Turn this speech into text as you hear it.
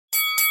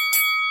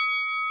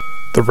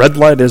The red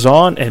light is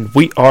on, and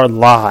we are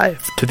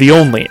live to the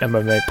only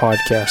MMA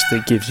podcast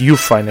that gives you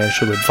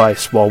financial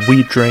advice while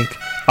we drink.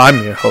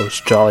 I'm your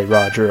host, Jolly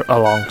Roger,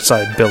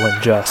 alongside Bill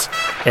and Jess,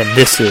 and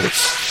this is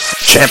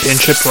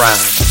Championship Round.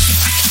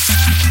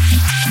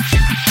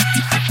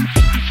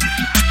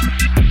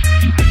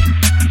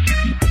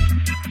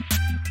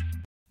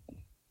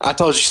 I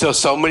told you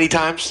so many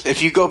times.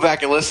 If you go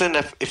back and listen,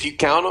 if you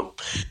count them,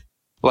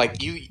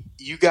 like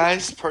you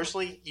guys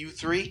personally, you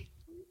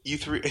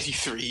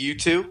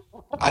two.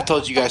 I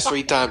told you guys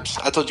 3 times.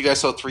 I told you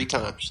guys so 3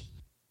 times.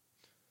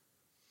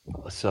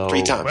 So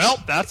 3 times. Well,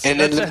 that's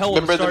then a hell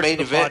of a start the main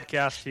to the event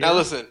podcast here. Now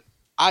listen,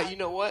 you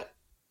know what?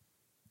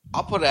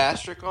 I'll put an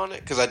asterisk on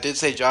it because I did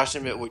say Josh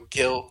Emmett would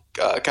kill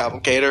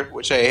Calvin Kattar,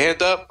 which hey,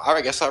 hand up. I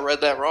guess I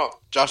read that wrong.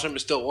 Josh Emmett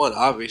still won,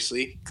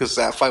 obviously, because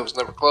that fight was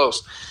never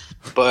close.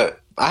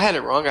 But I had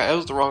it wrong. It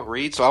was the wrong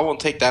read, so I won't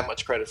take that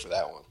much credit for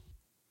that one.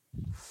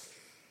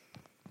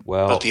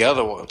 Well, but the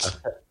other ones.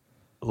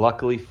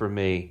 Luckily for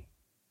me,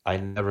 I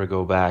never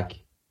go back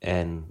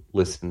and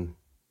listen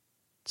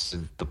to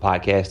the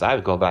podcast. I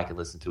would go back and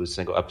listen to a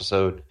single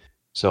episode.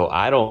 So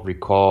I don't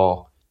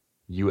recall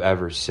you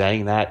ever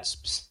saying that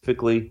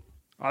specifically.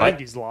 I think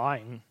he's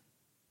lying.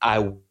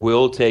 I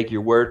will take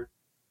your word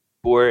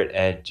for it.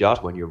 And Josh,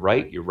 when you're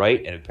right, you're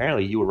right. And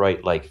apparently you were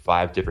right like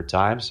 5 different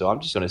times. So I'm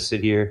just going to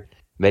sit here,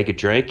 make a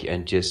drink,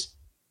 and just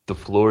the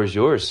floor is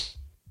yours.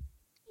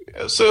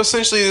 So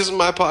essentially, this is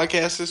my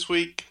podcast this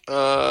week.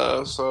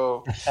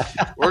 So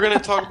we're going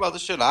to talk about the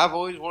shit I've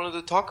always wanted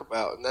to talk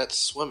about, and that's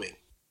swimming.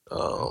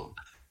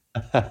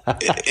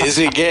 Is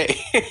it gay?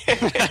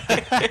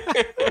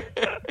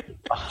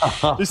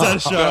 Is that a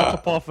shout out to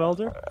Paul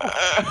Felder?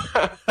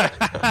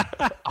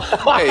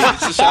 Hey,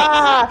 it's a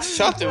shot. It's a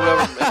shot to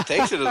whoever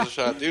takes it as a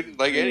shot, dude.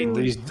 Like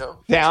anything. You know?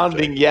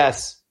 Sounding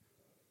yes.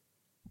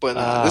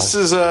 But this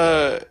is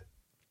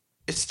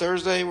it's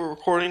Thursday. We're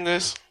recording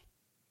this.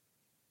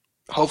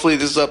 Hopefully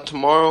this is up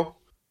tomorrow.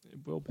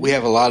 We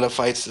have a lot of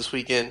fights this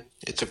weekend.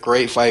 It's a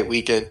great fight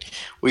weekend.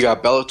 We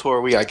got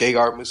Bellator. We got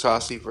Gegard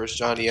Mousasi versus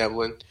Johnny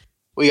Evelyn.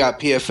 We got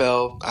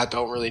PFL. I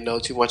don't really know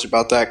too much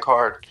about that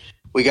card.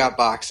 We got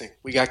boxing.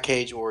 We got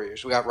Cage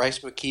Warriors. We got Rice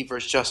McKee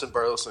versus Justin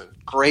Burleson.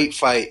 Great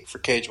fight for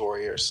Cage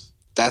Warriors.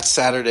 That's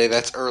Saturday.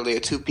 That's early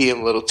at 2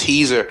 p.m. Little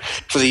teaser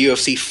for the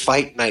UFC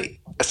fight night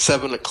at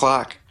 7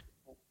 o'clock.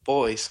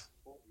 Boys,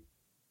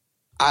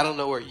 I don't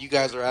know where you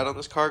guys are at on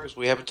this card because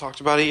we haven't talked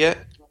about it yet.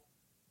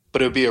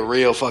 But it would be a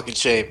real fucking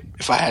shame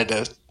if I had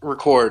to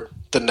record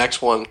the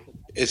next one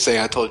and say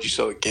I told you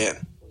so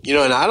again. You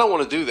know, and I don't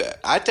want to do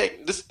that. I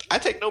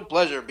take no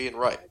pleasure in being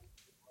right.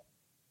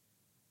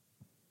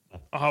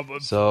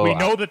 So we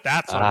know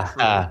that's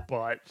untrue,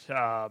 but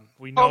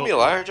we know. Call me a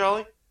liar,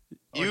 Jolly.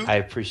 I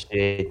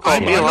appreciate.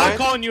 I'm not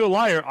calling you a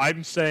liar.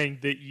 I'm saying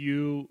that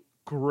you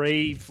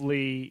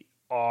gravely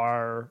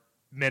are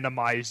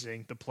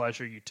minimizing the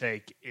pleasure you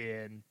take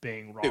in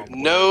being wrong. Dude,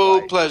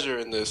 no pleasure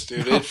in this,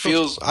 dude. I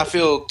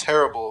feel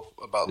terrible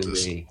about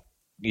this.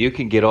 You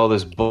can get all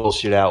this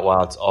bullshit out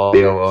while it's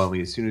audio only.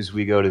 As soon as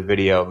we go to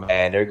video,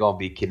 man, they're going to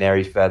be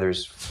canary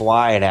feathers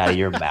flying out of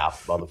your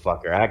mouth,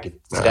 motherfucker. I can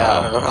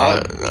tell.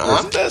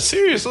 I'm that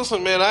serious.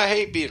 Listen, man, I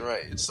hate being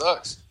right. It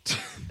sucks.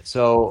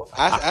 So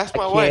ask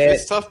my wife.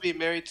 It's tough being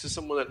married to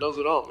someone that knows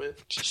it all, man.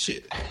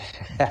 Shit.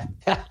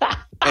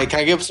 Hey,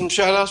 can I give some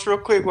shout-outs real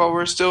quick while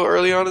we're still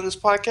early on in this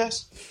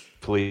podcast?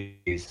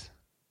 Please.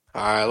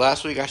 All right,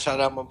 last week I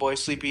shouted out my boy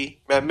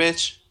Sleepy Matt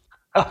Mitch.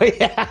 Oh,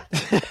 yeah.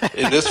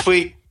 And this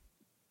week,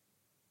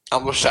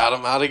 I'm going to shout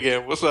him out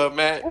again. What's up,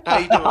 Matt? How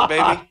you doing,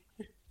 baby?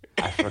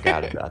 I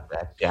forgot about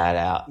that. Shout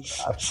out.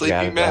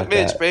 Sleepy Matt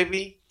Mitch,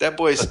 baby. That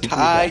boy's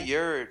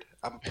tired.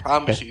 I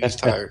promise you he's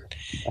tired.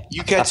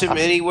 You catch him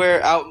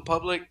anywhere out in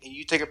public and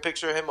you take a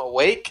picture of him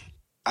awake,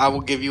 I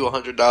will give you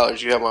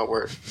 $100. You have my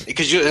word.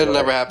 Because it'll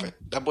never happen.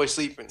 That boy's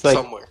sleeping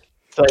somewhere.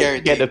 It's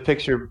like get a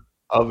picture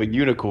of a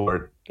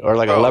unicorn or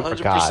like a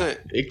leprechaun.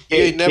 100%.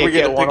 You never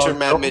get a picture of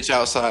Matt Mitch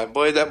outside.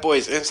 Boy, that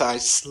boy's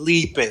inside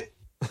sleeping.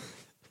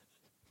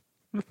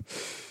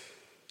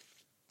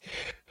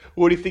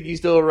 What do you think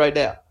he's doing right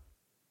now?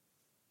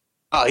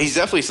 Oh, he's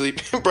definitely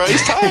sleeping, bro.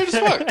 He's tired as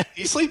fuck.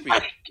 He's sleeping.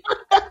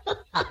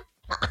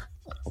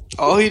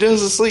 All he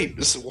does is sleep.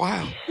 This is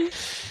wild.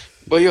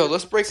 But yo,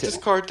 let's break this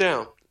card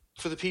down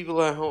for the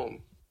people at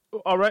home.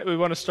 All right, we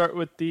want to start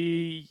with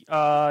the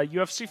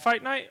UFC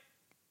fight night?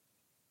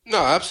 No,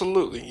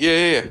 absolutely.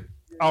 Yeah.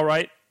 All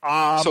right.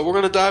 So we're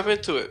going to dive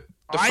into it.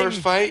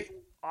 First fight?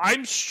 I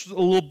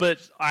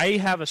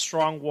have a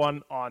strong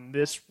one on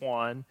this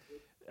one.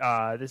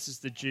 This is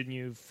the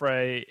Jinyu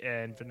Frey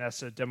and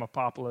Vanessa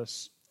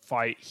Demopoulos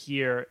fight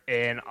here,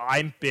 and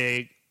I'm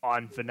big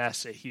on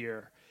Vanessa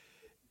here.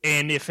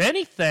 And if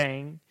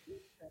anything,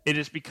 it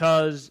is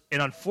because,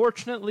 and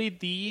unfortunately,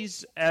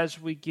 these,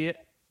 as we get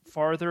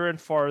farther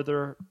and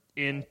farther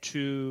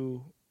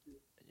into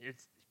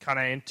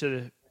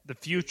the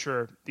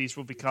future, these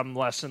will become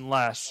less and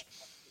less.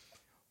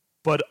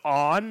 But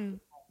on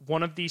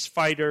one of these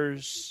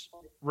fighters'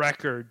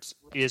 records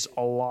is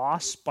a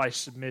loss by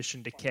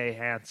submission to Kay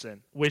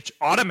Hansen, which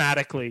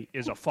automatically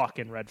is a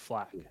fucking red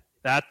flag.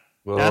 That's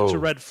a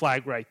red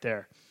flag right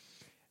there.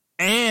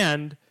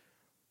 And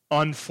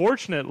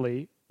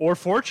unfortunately, or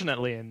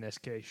fortunately in this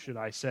case, should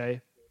I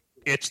say,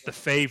 it's the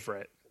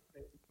favorite.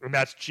 And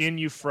that's Jin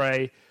Yu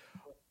Frey.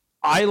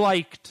 I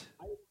liked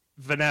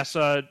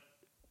Vanessa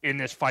in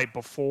this fight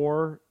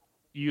before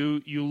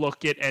you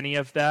look at any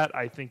of that.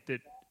 I think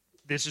that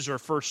this is her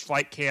first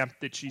fight camp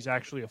that she's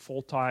actually a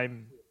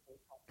full-time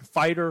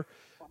fighter,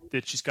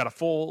 that she's got a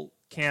full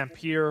camp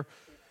here.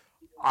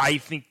 I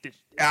think that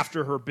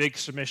after her big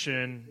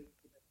submission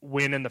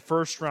win in the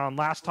first round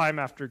last time,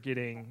 after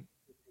getting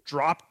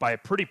dropped by a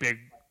pretty big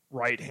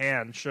right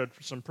hand, showed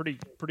some pretty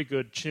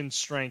good chin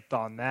strength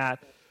on that.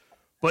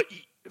 But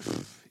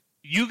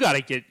you got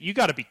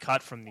to be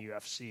cut from the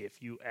UFC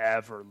if you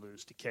ever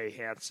lose to Kay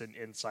Hansen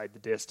inside the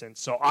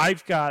distance. So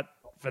I've got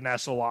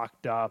Vanessa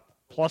locked up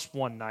plus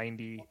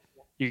 190.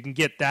 You can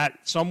get that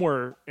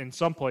somewhere in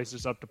some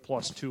places up to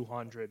plus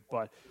 200,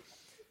 but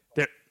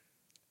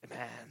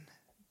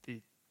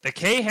the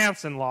Kay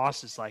Hansen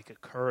loss is like a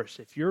curse.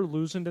 If you're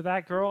losing to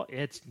that girl,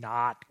 it's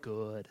not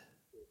good.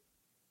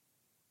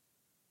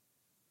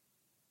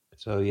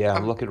 So yeah,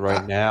 I'm looking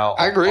right now.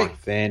 I agree. On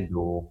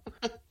FanDuel.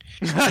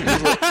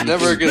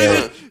 Never a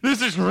good one.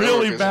 This is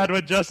really bad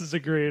when Justin's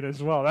agreeing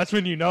as well. That's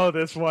when you know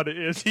this one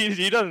is.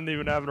 He doesn't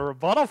even have a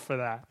rebuttal for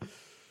that.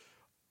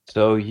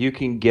 So you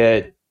can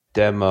get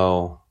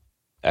Demo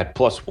at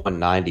plus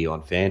 190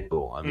 on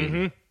FanDuel. I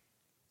mean,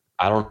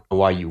 I don't know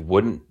why you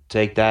wouldn't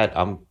take that.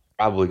 I'm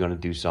probably going to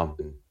do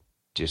something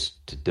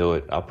just to do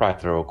it. I'll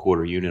probably throw a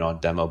quarter unit on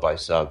Demo by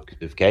sub.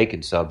 Because if Kay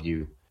can sub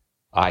you,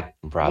 I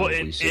can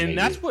probably see. And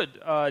that's what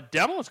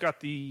Demo's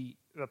got the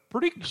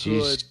pretty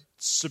good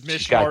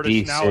submission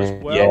artist now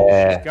as well.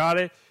 Yeah. She's got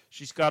it.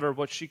 She's got her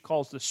what she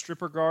calls the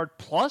stripper guard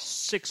plus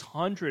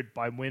 600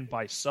 by win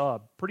by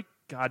sub. Pretty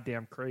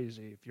goddamn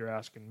crazy if you're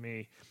asking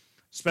me.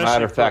 Especially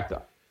matter of fact,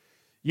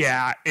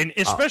 yeah, and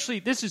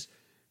especially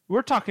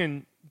we're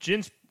talking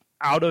Jin's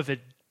out of a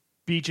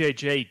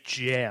BJJ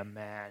jam,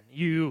 man.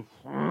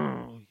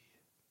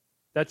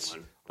 That's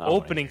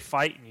opening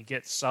fight and you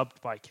get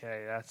subbed by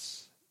Kay.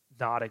 That's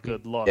not a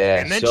good look. Yeah,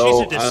 and then she's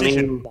a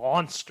decision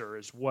monster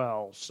as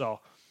well. So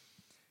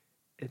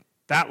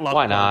that luck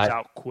runs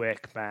out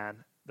quick,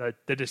 man. The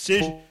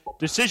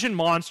decision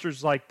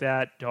monsters like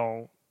that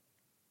don't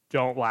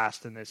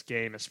last in this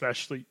game,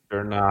 especially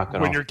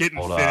when you're getting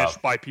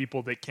finished by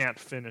people that can't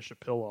finish a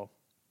pillow.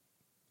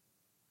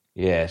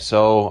 Yeah,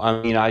 so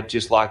I mean, I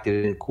just locked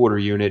it in quarter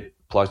unit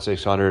plus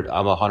 600.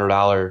 I'm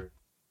 $100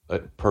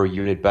 per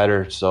unit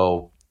better,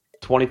 so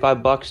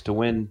 $25 to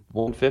win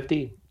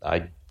 150.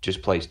 I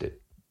just placed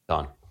it.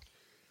 Done.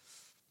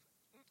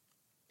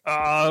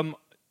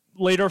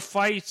 Later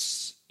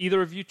fights.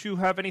 Either of you two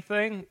have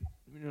anything?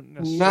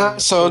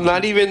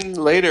 Not even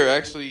later.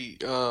 Actually,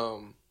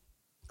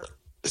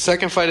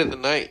 second fight of the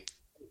night.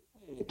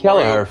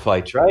 Kelleher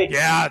fights, right?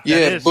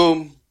 Yeah.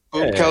 Boom,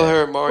 Yeah.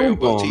 Kelleher, Mario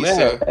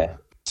Bautista. Yeah.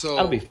 So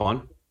that'll be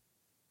fun.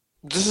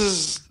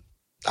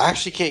 I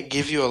actually can't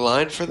give you a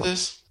line for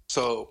this.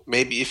 So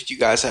maybe if you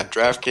guys have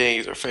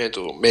DraftKings or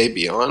FanDuel,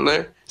 maybe on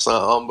there. It's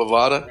not on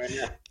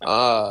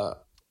Bovada.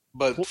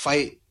 But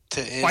fight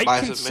to end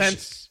by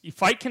submission.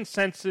 Fight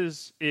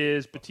consensus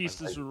is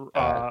Batista's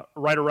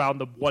right around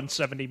the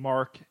 170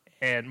 mark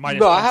and minus.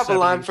 No, I have a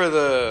line for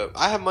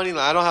I have money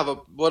line. I don't have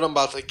what I'm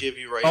about to give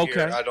you right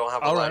here. I don't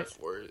have a line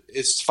for it.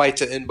 It's fight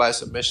to end by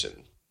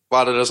submission.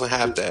 Bovada doesn't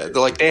have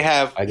that. They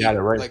have. I got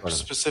it right. Like a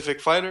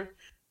specific fighter.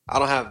 I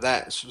don't have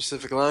that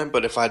specific line,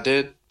 but if I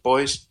did,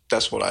 boys,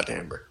 that's what I'd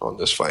hammer on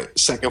this fight.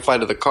 Second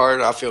fight of the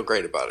card, I feel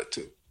great about it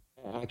too.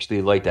 I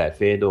actually like that.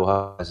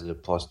 FanDuel has it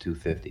at plus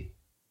 250.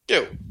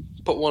 Yeah,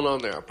 put one on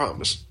there, I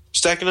promise.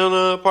 Stacking on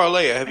a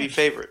parlay, a heavy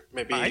favorite.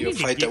 Maybe a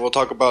fight that we'll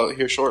talk about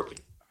here shortly.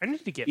 I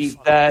need to get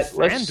that.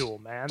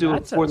 FanDuel, man. Do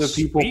it for the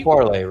people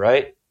parlay,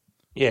 right?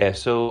 Yeah.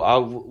 So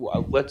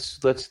let's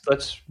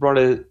run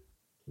it.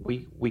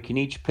 We can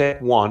each pick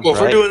one. Well,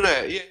 if we're doing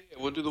that, yeah,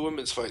 we'll do the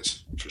women's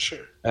fights for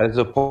sure. As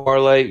a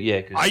parlay,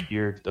 yeah, because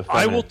you're the.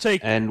 I will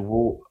take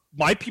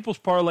my people's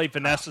parlay.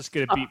 Vanessa's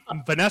going to be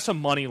Vanessa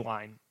money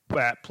line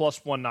at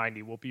plus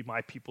 190 will be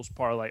my people's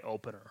parlay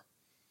opener.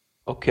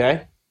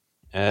 Okay.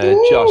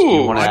 Just,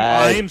 you want to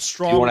add? I am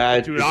strong,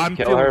 dude. I'm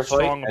feeling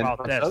strong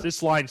about this.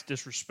 This line's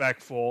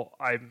disrespectful.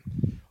 I'm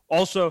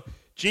also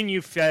Jin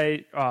Yu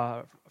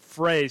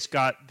Frey's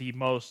got the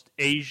most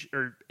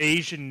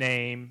Asian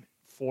name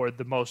for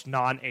the most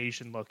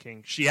non-Asian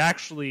looking.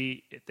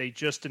 They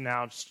just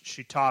announced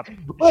she topped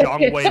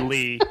Zhang Wei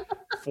Li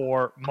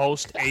for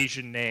most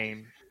Asian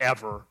name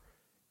ever,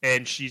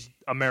 and she's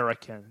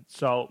American.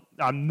 So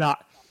there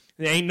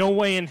ain't no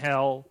way in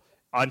hell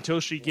until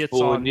she gets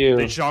on the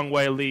Zhang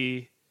Wei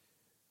Li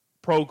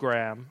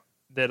program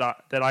that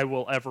I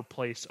will ever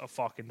place a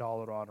fucking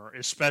dollar on her,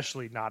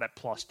 especially not at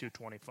plus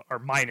 225 or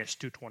minus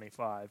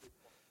 225.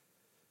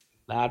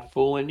 Not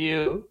fooling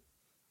you.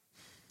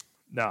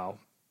 No.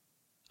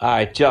 All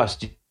right,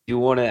 Just, you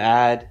want to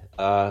add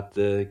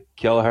the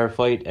Kelleher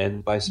fight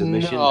and by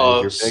submission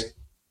as your pick?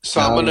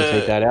 So I'm gonna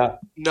take that out.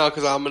 No,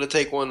 because I'm gonna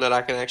take one that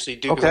I can actually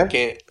do.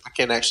 Okay. I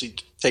can't actually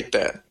take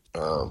that.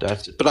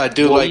 But I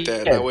do like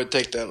that. I would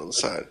take that on the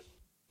side.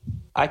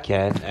 I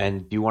can.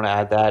 And do you want to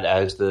add that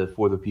as the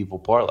For the People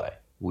parlay?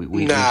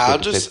 I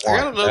got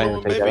another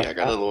one, baby. I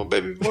got another one,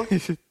 baby.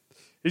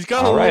 He's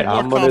got a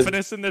little more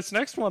confidence in this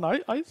next one.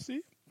 I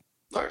see.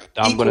 Right.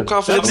 Equal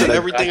confidence in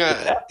everything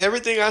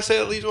I say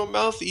that leaves my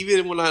mouth,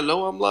 even when I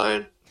know I'm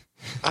lying.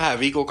 I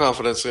have equal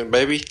confidence in,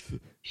 baby.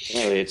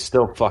 It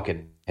still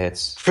fucking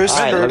hits. Chris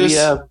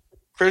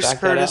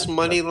Curtis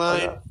money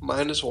line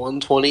minus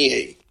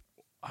 128.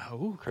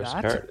 Oh, Chris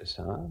Curtis,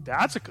 huh?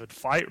 That's a good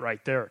fight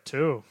right there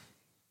too.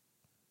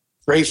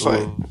 Great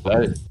fight.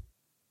 Ooh,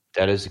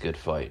 that is a good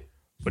fight.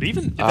 But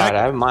even all right,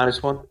 I have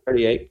minus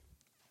 138.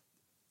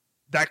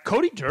 That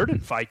Cody Durden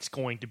fight's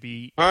going to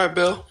be all right,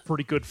 Bill. A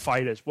pretty good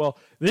fight as well.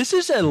 This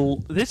is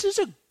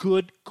a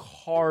good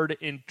card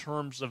in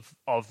terms of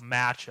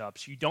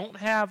matchups. You don't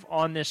have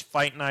on this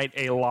fight night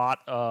a lot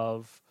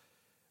of,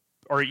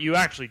 or you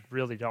actually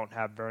really don't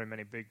have very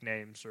many big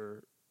names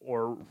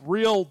or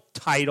real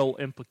title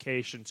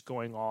implications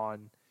going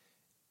on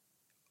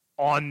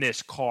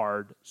this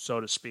card, so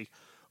to speak.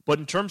 But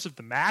in terms of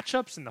the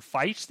matchups and the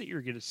fights that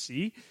you're going to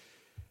see,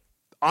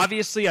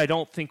 obviously I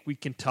don't think we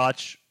can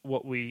touch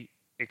what we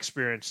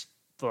experienced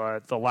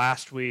the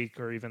last week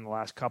or even the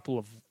last couple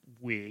of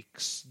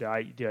weeks.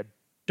 I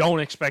don't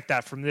expect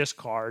that from this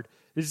card.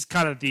 This is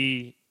kind of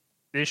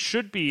this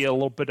should be a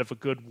little bit of a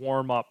good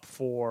warm-up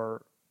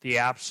for the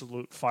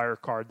absolute fire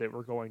card that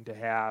we're going to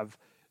have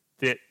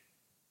that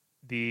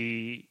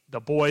the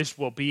boys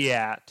will be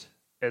at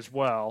as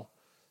well.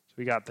 So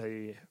we got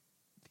the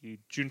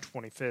June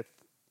 25th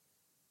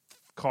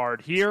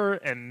card here,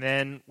 and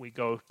then we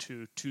go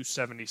to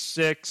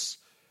 276,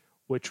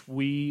 which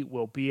we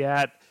will be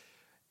at.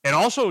 And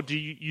also, do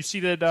you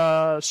see that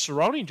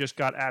Cerrone just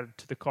got added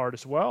to the card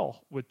as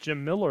well with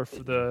Jim Miller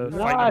for the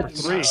fight number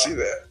 3? I see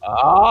that.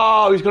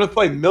 Oh, he's going to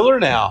fight Miller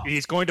now.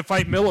 He's going to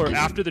fight Miller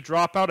after the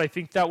dropout. I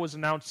think that was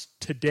announced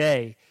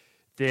today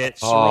that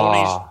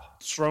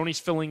Cerrone's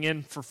filling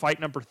in for fight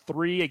number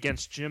 3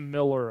 against Jim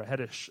Miller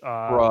ahead of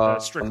the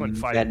Strickland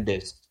fight.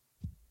 Tremendous.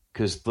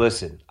 Because,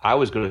 listen, I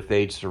was going to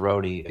fade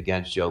Cerrone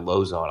against Joe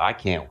Lozon. I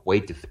can't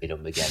wait to fade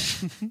him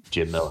against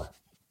Jim Miller.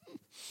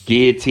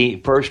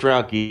 Guillotine, first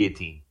round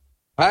guillotine.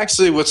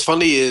 Actually, what's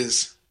funny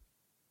is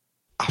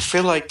I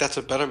feel like that's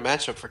a better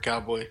matchup for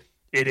Cowboy.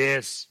 It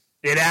is.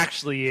 It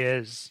actually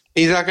is.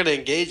 He's not going to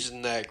engage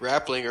in that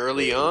grappling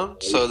early on,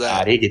 so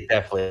that he could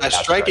definitely that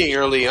striking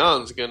early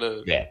on is going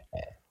to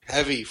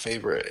heavy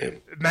favorite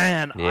him.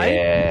 Man,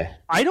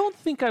 I don't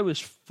think I was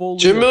fully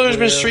Jim Miller's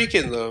been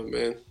streaking, though,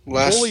 man.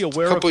 Last fully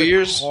aware couple of the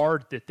years.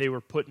 card that they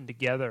were putting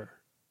together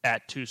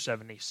at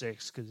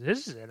 276, because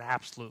this is an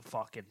absolute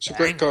fucking It's a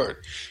great card.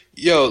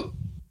 Yo,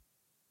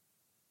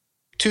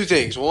 2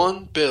 things.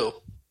 1,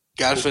 Bill,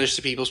 got to finish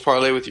the People's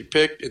Parlay with your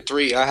pick. And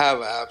 3, I have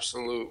an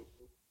absolute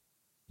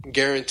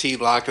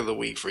guaranteed lock of the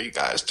week for you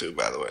guys, too,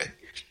 by the way.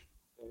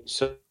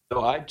 So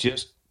I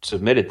just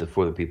submitted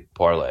For the People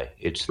Parlay.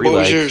 It's 3 What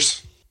was legs.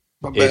 yours?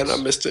 My bad, I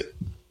missed it.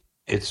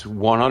 It's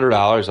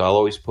 $100. I'll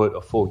always put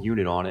a full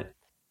unit on it.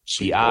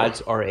 The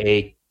odds are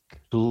a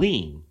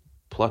clean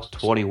plus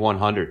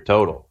 2,100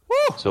 total.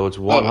 Woo! So it's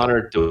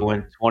 100 to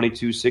win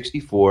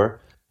 22.64.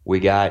 We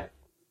got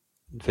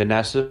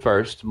Vanessa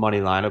first,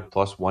 money line of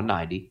plus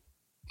 190.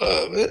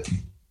 Love it.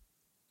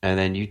 And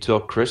then you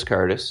took Chris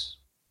Curtis.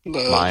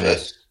 Love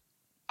it.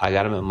 I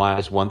got him at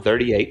minus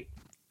 138.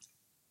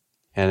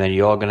 And then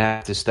you're all going to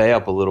have to stay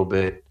up a little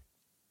bit.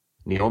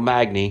 Neil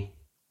Magny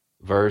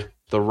versus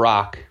The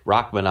Rock,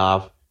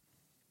 Rachmanov.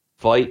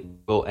 Fight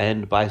will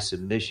end by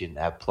submission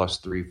at plus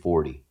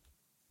 340.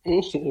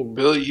 Ooh,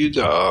 Bill, you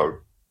dog.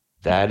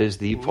 That is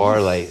the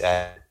parlay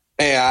at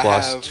I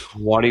plus have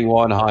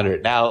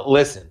 2,100. Now,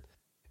 listen,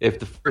 if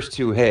the first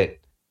 2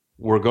 hit,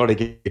 we're going to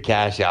get the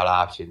cash out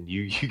option.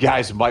 You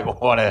guys might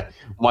want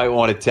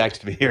to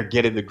text me or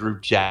get in the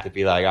group chat to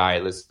be like, all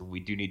right, listen, we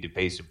do need to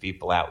pay some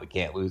people out. We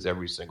can't lose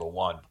every single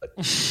one. But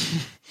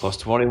plus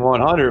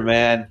 2,100,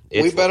 man.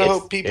 We better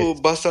hope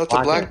people bust out the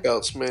black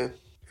belts, man,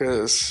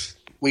 because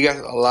we got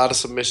a lot of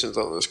submissions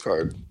on this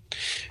card.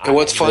 And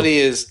what's funny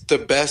is the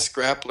best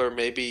grappler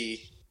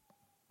maybe,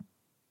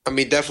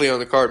 definitely on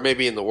the card,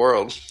 maybe in the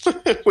world,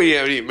 we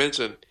haven't even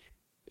mentioned,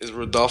 is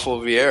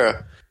Rodolfo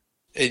Vieira.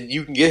 And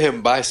you can get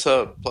him by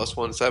sub plus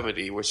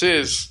 170, which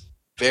is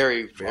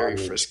very, very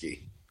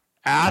frisky.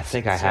 I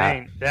think I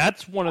have.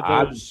 That's one of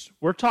those.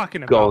 We're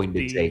talking about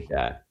take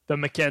that. The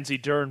Mackenzie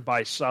Dern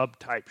by sub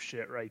type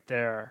shit right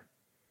there.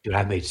 Dude,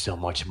 I made so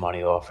much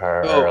money off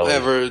her.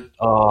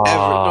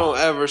 Don't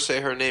ever say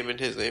her name and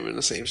his name in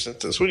the same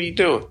sentence. What are you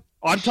doing?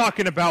 I'm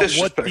talking about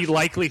what the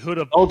likelihood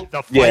of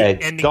the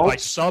fight ending by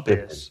sub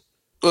is.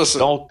 Listen,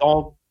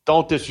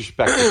 don't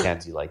disrespect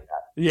Mackenzie like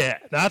that. Yeah,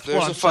 that's there's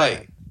what I'm a fight.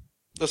 saying.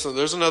 Listen,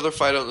 there's another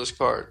fight on this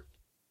card.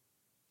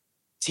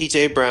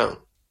 TJ Brown.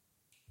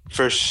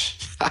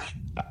 I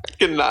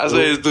cannot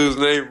say his dude's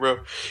name, bro.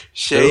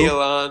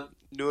 Shaylon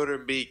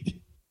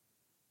Nurembeek.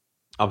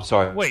 I'm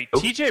sorry. Wait,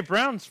 TJ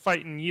Brown's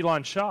fighting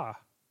Yelan Shah.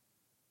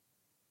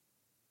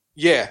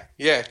 Yeah.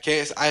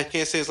 I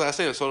can't say his last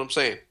name. That's what I'm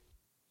saying.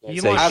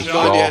 Elon I have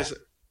no idea.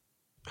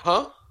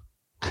 Huh?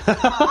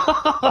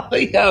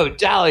 Yo,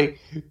 Charlie.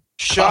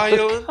 Shaw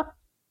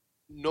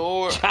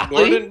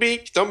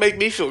Nordenbeek? Don't make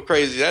me feel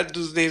crazy. That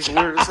dude's name's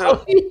weird as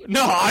hell.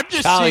 No, I'm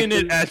just seeing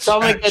it at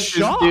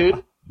Shaw.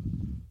 Dude.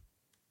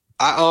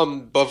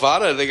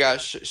 Bovada, they got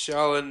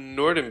Shaolin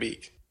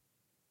Nordenbeek.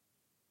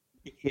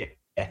 Yeah.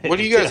 What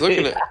are you guys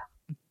looking at?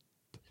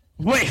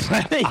 Wait,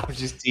 I'm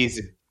just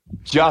teasing.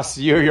 Just,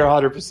 you're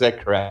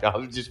 100% correct.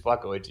 I'm just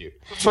fucking with you.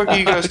 What the fuck are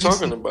you guys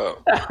talking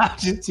about? I'm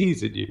just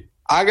teasing you.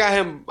 I got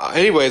him.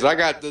 Anyways, I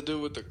got the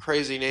dude with the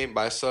crazy name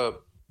by sub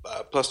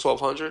plus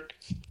 1200.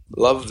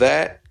 Love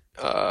that.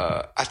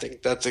 I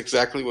think that's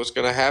exactly what's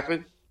going to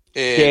happen.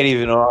 And can't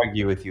even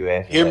argue with you,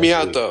 after hear me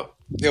out, though.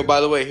 Yo, by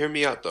the way, hear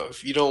me out, though.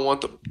 If you don't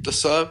want the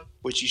sub,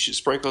 which you should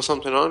sprinkle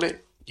something on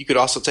it, you could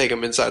also take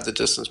him inside the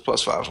distance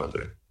plus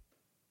 500.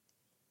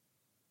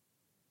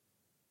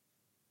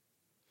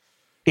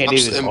 Can't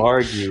even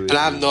argue. And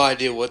I have no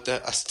idea what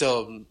that.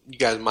 You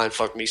guys mind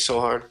fuck me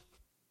so hard.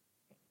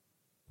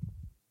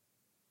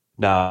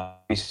 No,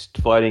 he's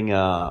fighting.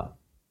 Yeah,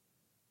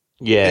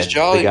 Is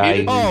Jolly the guy.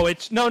 muted? Oh,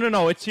 it's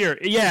no. It's here.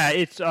 Yeah,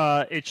 it's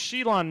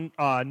Shilan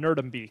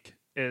Nerdenbeek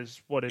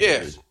is what it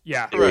is.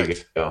 Yeah, There you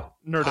go.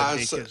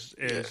 Nerdenbeek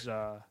is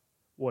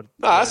what.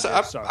 No,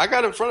 I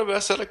got in front of it. I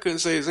said I couldn't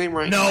say his name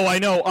right. No, I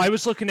know. I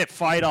was looking at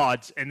fight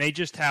odds, and they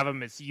just have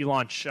him as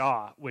Elon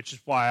Shaw, which is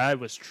why I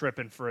was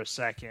tripping for a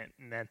second.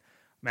 And then,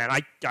 man,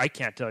 I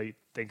can't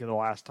think of the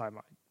last time.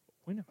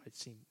 When have I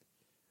seen?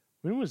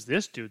 When was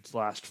this dude's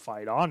last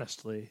fight?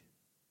 Honestly,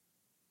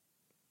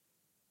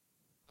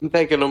 I'm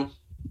taking him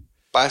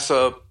by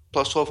sub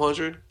plus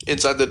 1200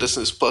 inside the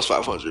distance plus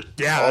 500.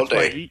 Yeah, all that's day.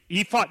 right.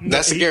 He fought.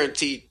 That's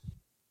guaranteed.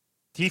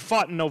 He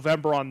fought in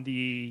November on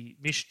the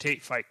Misha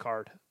Tate fight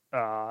card,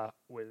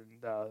 with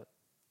the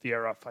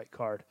Vieira fight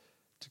card.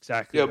 It's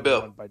exactly what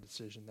Bill. won by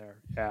decision there.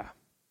 Yeah.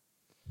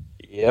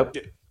 Yep.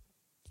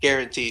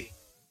 Guaranteed.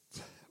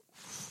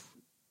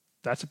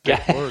 That's a big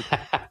word.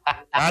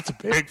 That's a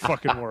big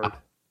fucking word.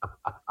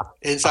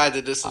 Inside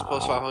the distance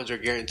plus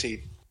 500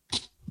 guaranteed.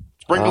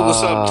 Sprinkle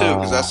this up too,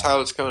 because that's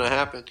how it's going to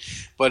happen.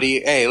 But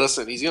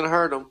listen, he's going to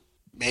hurt him.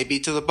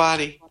 Maybe to the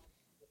body.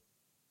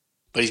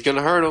 But he's going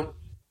to hurt him.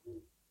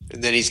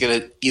 And then he's going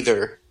to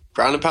either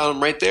ground and pound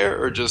him right there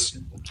or just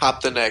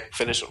hop the neck,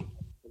 finish him.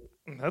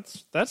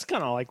 That's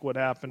kind of like what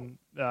happened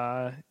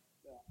in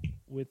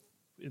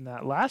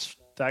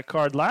that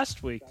card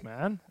last week,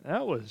 man.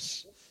 That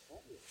was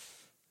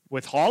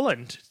with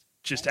Holland.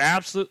 Just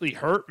absolutely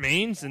hurt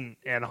Maines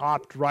and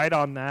hopped right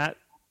on that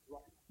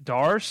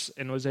Darce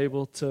and was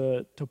able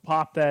to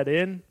pop that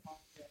in.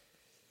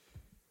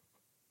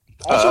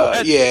 Also,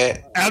 at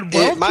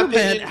welter,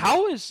 man,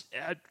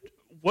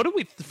 what do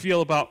we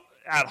feel about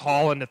at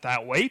Holland at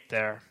that weight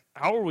there?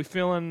 How are we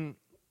feeling?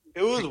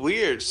 It was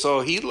weird.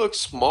 So he looked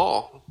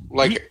small,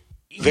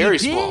 very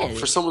small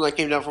for someone that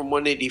came down from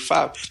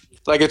 185.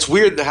 Like, it's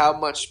weird how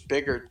much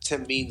bigger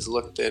Tim Means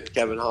looked than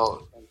Kevin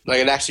Holland. Like,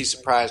 it actually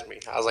surprised me.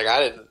 I was like, I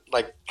didn't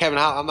like Kevin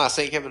Holland. I'm not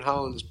saying Kevin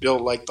Holland is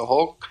built like the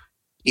Hulk.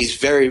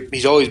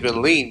 He's always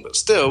been lean, but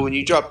still, when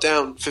you drop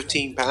down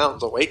 15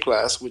 pounds a weight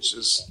class, which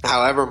is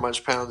however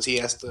much pounds he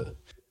has to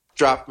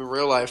drop in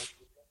real life,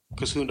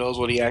 because who knows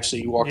what he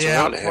actually walks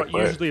around at.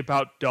 Usually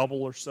about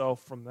double or so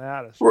from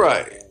that.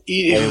 Right.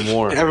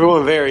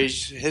 Everyone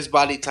varies. His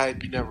body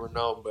type, you never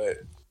know. But,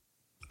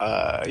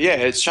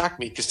 it shocked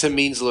me because Tim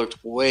Means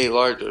looked way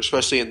larger,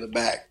 especially in the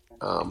back.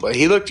 But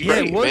he looked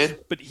great, man.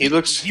 But he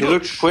looked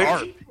quick.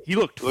 Sharp. He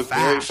looked fast.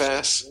 Very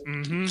fast.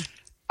 Mm-hmm.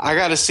 I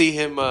got to see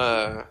him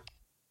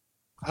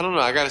I don't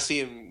know. I got to see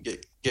him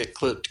get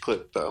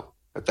clipped, though,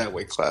 at that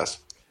weight class.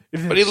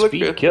 But he looked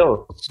good.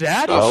 Kills.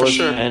 For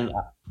sure. And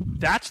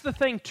that's the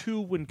thing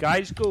too. When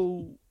guys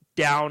go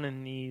down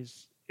in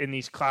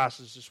these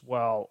classes as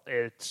well,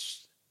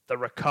 it's the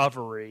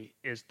recovery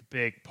is the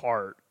big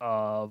part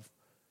of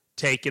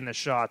taking the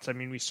shots. I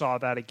mean, we saw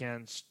that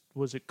against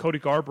Cody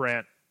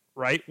Garbrandt,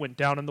 right? Went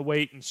down in the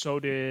weight, and so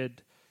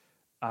did.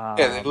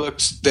 They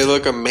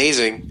look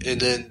amazing,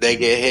 and then they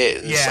get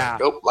hit, and it's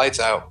like, oh,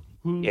 lights out.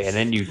 And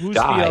then you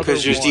die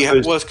because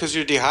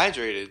you're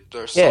dehydrated.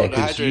 They're so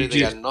dehydrated. They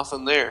got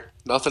nothing there.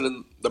 Nothing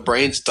in the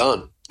brain's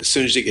done. As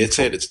soon as it gets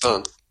hit, it's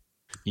done.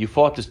 You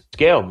fought the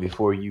scale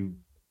before you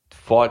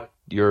fought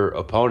your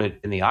opponent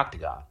in the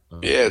octagon.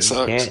 Yeah, it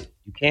sucks.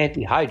 You can't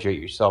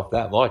dehydrate yourself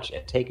that much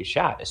and take a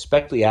shot,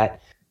 especially at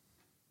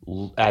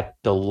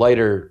the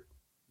lighter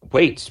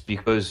weights,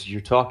 because you're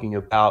talking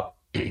about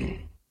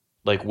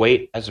like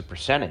weight as a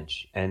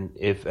percentage. And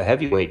if a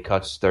heavyweight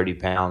cuts 30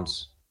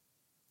 pounds,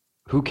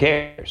 who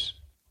cares?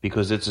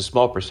 Because it's a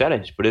small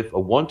percentage. But if a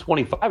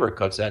 125er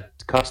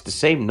cuts the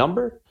same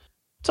number,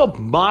 it's a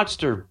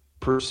monster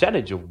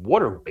percentage of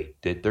water weight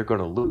that they're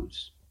going to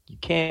lose. You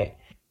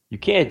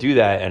can't do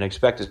that and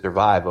expect to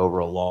survive over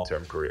a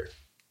long-term career.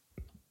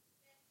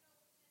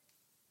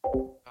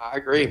 I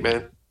agree,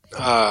 man.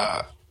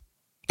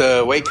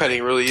 The weight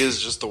cutting really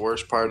is just the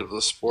worst part of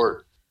the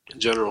sport in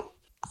general.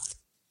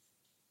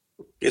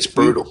 It's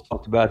brutal. We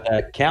talked about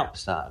that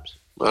countless times.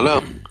 I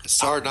know. It's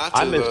hard not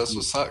to, though. That's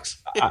what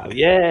sucks.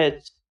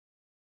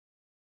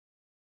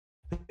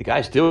 The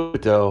guys do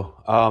it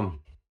though.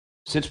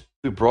 Since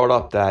we brought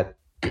up that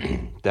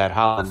that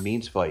Holland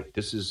Means fight,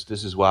 this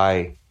is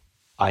why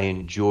I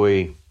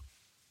enjoy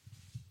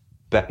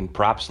betting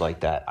props like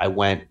that. I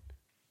went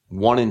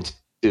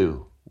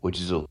 1-2, which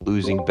is a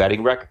losing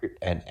betting record,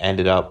 and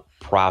ended up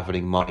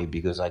profiting money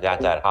because I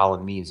got that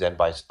Holland Means end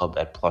by sub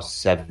at plus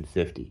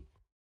 750.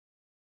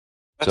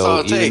 That's all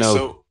it takes.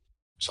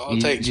 That's all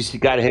it takes. You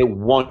got to hit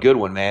one good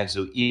one, man.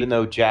 So even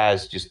though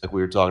Jazz, just like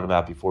we were talking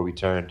about before we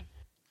turned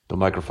the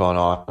microphone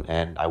on,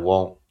 and I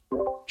won't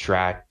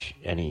trash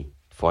any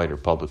fighter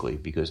publicly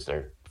because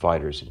they're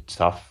fighters and it's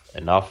tough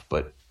enough,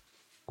 but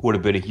would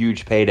have been a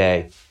huge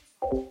payday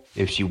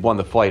if she won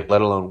the fight,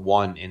 let alone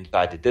won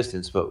inside the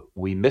distance. But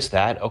we missed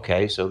that.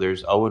 Okay, so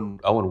there's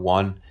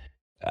 0-1.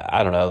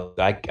 I don't know.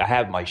 I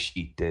have my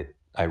sheet that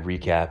I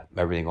recap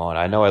everything on.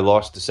 I know I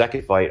lost the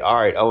second fight. All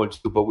right,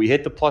 0-2, but we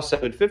hit the plus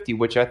 750,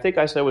 which I think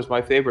I said was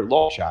my favorite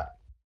long shot.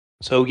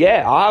 So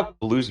yeah, I'll have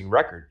a losing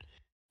record,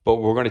 but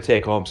we're going to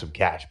take home some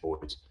cash,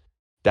 boys.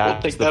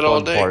 That's the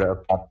fun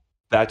part.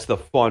 That's the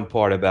fun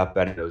part about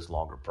betting those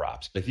longer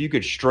props. If you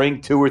could string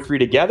 2 or 3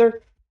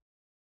 together,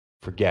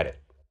 forget it.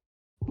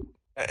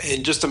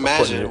 And just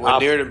imagine when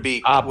Near to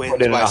Beat wins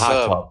by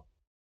sub.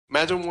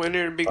 Imagine when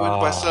Near to Beat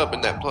wins by sub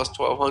and that plus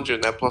 1,200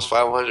 and that plus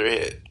 500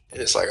 hit.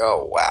 And it's like,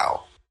 oh,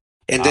 wow.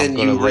 And then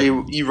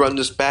you run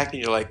this back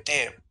and you're like,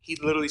 damn, he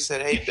literally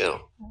said, hey,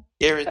 Bill.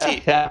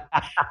 Guaranteed.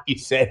 He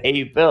said,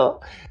 hey,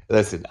 Bill.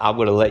 Listen, I'm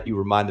going to let you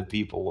remind the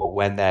people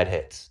when that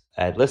hits.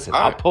 And listen,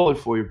 I'll pull it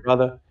for you,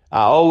 brother.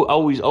 I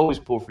always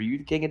pull for you,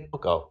 the King of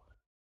Delco.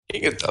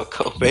 King of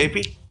Delco,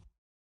 baby.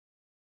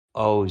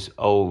 Always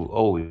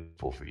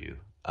pull for you.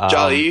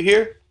 Jolly, you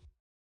here?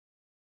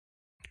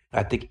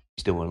 I think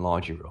he's doing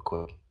laundry real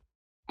quick.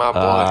 My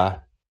boy.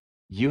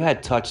 You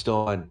had touched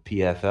on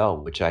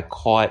PFL, which I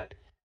caught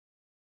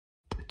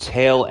the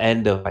tail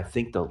end of, I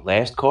think, the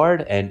last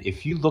card. And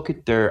if you look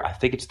at I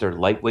think it's their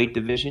lightweight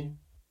division,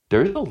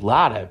 there's a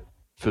lot of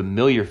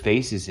familiar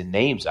faces and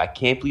names. I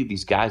can't believe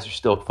these guys are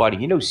still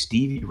fighting. You know,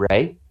 Stevie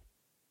Ray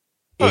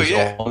is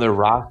on their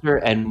roster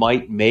and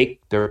might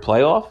make their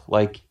playoff.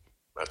 Like,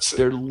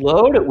 they're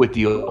loaded with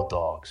the old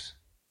dogs.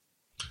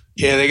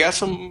 Yeah, they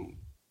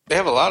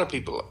have a lot of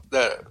people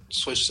that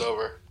switched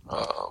over.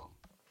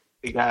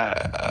 They got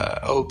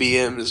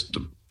OBM is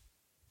the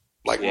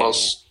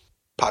most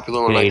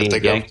popular one Canadian I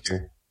can think of.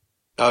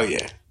 Oh,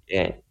 yeah.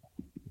 Yeah.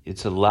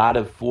 It's a lot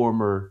of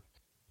former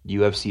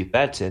UFC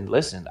vets. And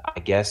listen,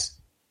 I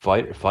guess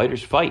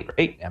fighters fight,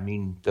 right? I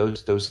mean,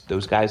 those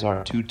guys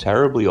aren't too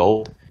terribly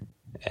old.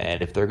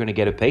 And if they're going to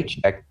get a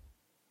paycheck,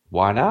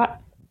 why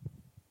not?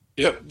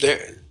 Yep.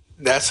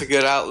 That's a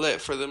good outlet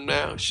for them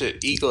now.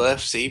 Shit, Eagle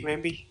FC,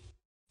 maybe?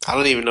 I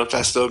don't even know if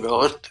that's still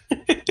going.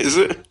 Is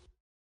it?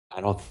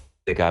 I don't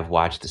think I've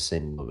watched a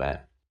single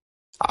event.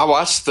 I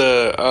watched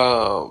the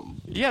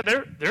Yeah,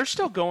 they're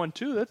still going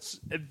too.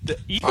 That's the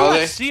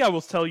UFC, I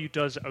will tell you,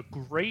 does a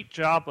great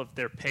job of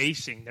their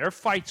pacing. Their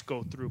fights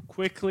go through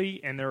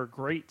quickly, and they're a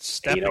great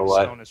stepping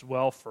stone as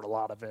well for a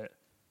lot of it.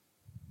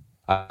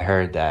 I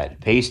heard that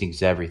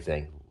pacing's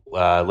everything.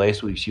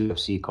 Last week's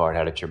UFC card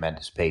had a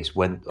tremendous pace.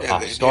 When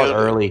start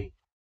early,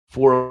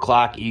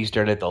 4:00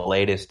 Eastern at the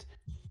latest.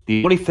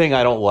 The only thing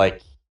I don't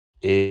like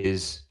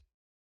is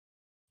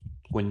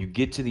when you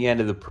get to the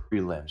end of the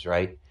prelims,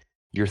 right?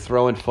 You're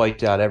throwing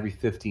fights out every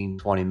 15,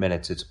 20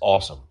 minutes. It's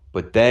awesome.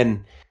 But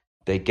then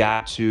they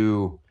got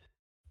to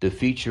the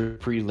feature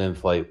prelim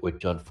fight,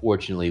 which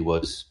unfortunately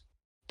was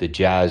the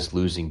Jazz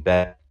losing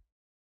bet.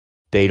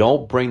 They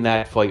don't bring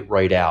that fight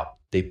right out.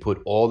 They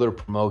put all their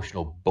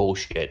promotional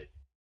bullshit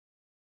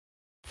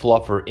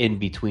fluffer in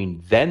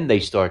between. Then they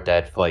start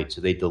that fight.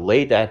 So they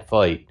delayed that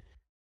fight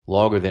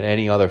longer than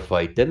any other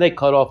fight. Then they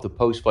cut off the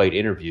post-fight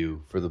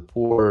interview for the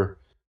poor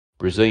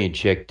Brazilian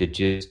chick that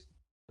just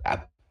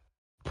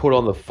put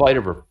on the fight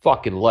of her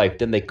fucking life.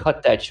 Then they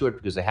cut that short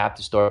because they have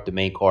to start the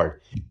main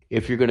card.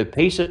 If you're going to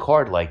pace a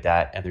card like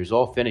that and there's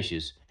all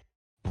finishes,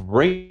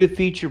 bring the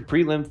feature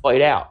prelim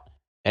fight out.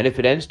 And if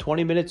it ends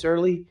 20 minutes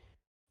early,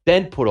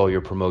 then put all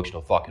your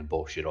promotional fucking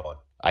bullshit on.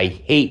 I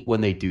hate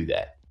when they do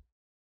that.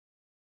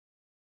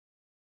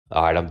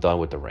 All right, I'm done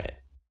with the rant.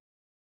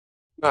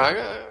 No,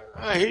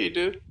 I hear you,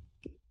 dude.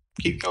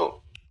 Keep going.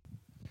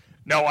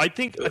 No, I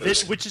think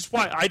this, which is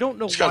why I don't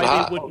know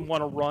why they wouldn't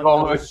want to run.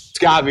 Almost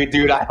got me,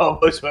 dude. I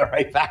almost went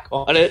right back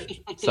on it.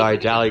 Sorry,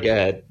 Jolly, go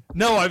ahead.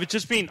 No, I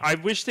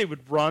wish they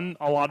would run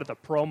a lot of the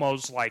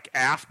promos like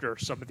after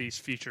some of these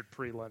featured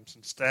prelims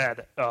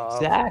instead.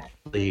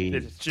 Exactly.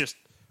 It's just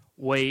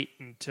wait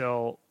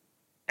until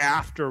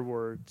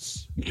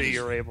afterwards that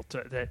you're able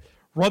to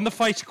run the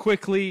fights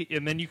quickly,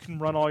 and then you can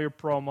run all your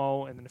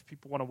promo. And then if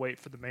people want to wait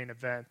for the main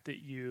event, that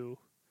you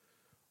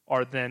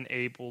are then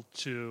able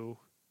to.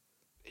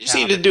 You just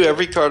need to do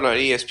every card on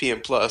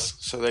ESPN Plus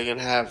so they can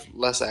have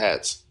less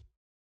ads.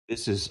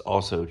 This is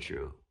also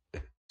true.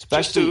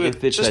 Especially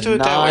if it's a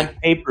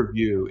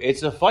non-pay-per-view.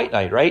 It's a fight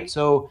night, right?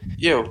 So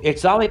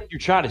it's not like you're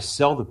trying to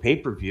sell the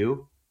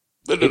pay-per-view.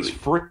 Literally. It's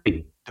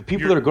free. The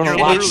people that are going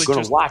to watch are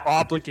going to watch.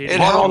 Obligated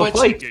and how much?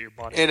 to get your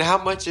money. And how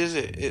much is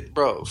it,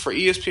 bro? For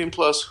ESPN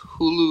Plus,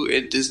 Hulu,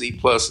 and Disney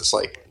Plus, it's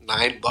like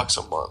 $9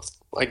 a month.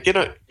 Like get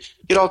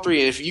all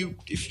three. And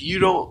if you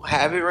don't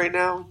have it right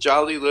now,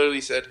 Jolly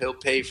literally said he'll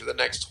pay for the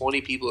next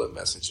 20 people that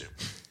message him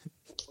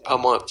a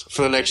month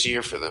for the next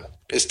year for them.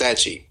 It's that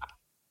cheap.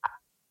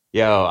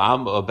 Yo,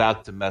 I'm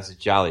about to message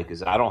Jolly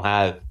because I don't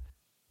have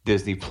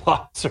Disney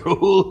Plus or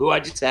Hulu. I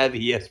just have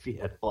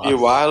ESPN Plus. You're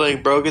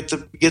wilding, bro. Get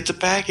the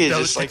package.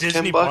 It's like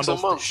Disney $10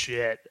 a month.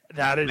 Shit,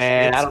 that is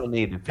man. I don't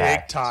need the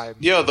big time.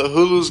 Yo, the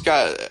Hulu's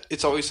got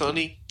It's Always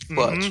Sunny.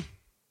 Clutch.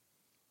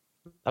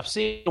 Mm-hmm. I've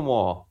seen them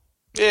all.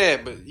 Yeah,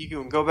 but you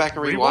can go back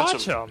and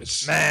rewatch them.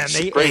 Man,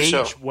 they great age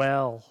show.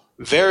 well.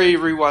 Very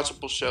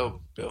rewatchable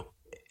show, Bill.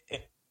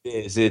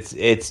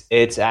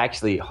 It's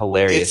actually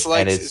hilarious. It's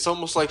like it's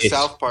almost like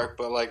South Park,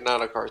 but like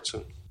not a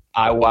cartoon.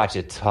 I watch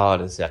a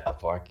ton of South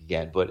Park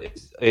again, but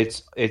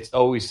it's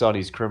Always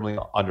Sunny's criminally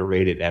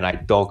underrated, and I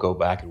don't go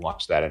back and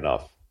watch that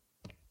enough.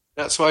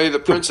 That's why you're the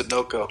prince of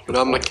Doko, and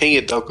I'm the king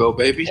of Doko,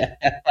 baby.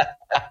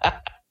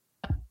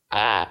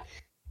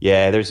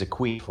 Yeah, there's a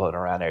queen floating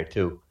around there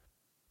too.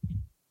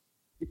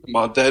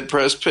 My dead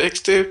press picks,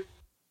 dude.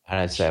 And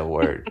I say a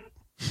word.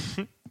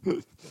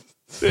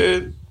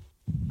 Dude.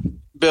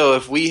 Bill,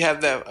 if we have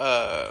that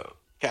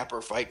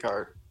Kattar fight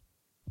card,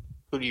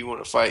 who do you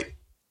want to fight?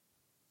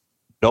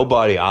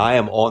 Nobody. I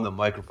am on the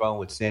microphone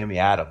with Sammy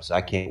Adams. I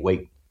can't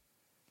wait.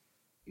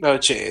 No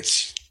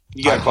chance.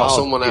 You gotta call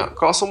someone out.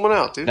 Call someone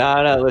out, dude.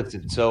 No,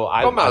 listen. So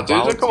come out,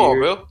 dude. Come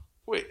on, Bill.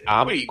 Wait,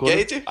 what are you,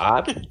 gay, dude?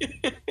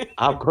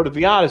 I'm going to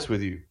be honest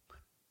with you.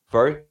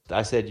 First,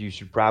 I said you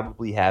should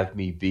probably have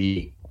me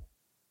be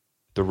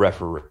the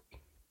referee.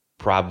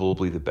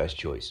 Probably the best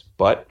choice.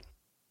 But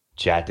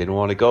chat didn't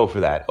want to go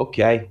for that.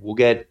 Okay, we'll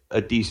get a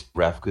decent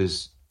ref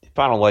because if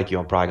I don't like you,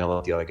 I'm probably going to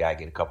let the other guy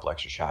get a couple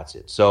extra shots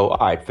in. So, all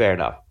right, fair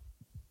enough.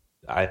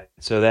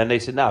 So then they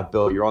said, no,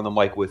 Bill, you're on the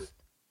mic with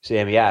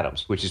Sammy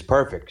Adams, which is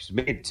perfect because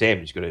me and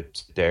Sammy's going to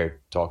sit there,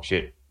 talk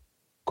shit,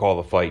 call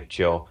the fight,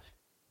 chill.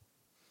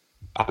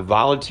 I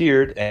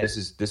volunteered, and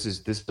this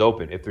is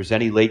open. If there's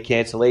any late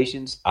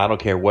cancellations, I don't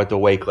care what the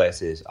weight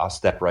class is. I'll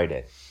step right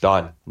in.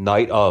 Done.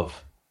 Night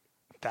of.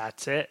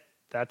 That's it.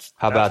 That's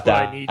how about what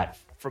that? I need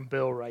from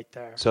Bill right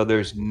there. So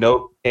there's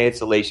no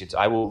cancellations.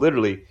 I will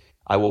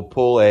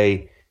pull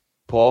a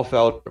Paul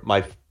Felder,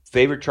 my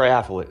favorite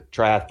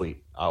triathlete.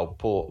 I'll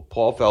pull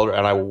Paul Felder,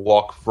 and I will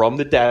walk from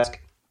the desk,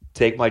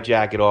 take my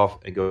jacket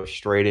off, and go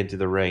straight into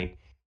the ring.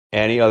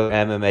 Any other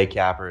MMA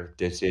capper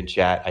that's in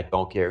chat, I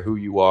don't care who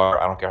you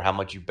are. I don't care how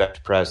much you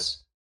bench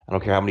press. I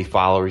don't care how many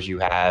followers you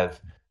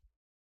have.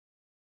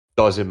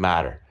 Doesn't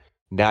matter.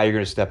 Now you're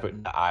going to step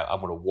in.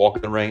 I'm going to walk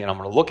in the ring, and I'm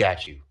going to look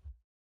at you.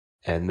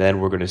 And then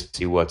we're going to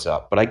see what's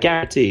up. But I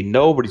guarantee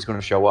nobody's going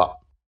to show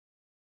up.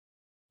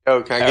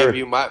 Oh, can I give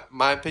you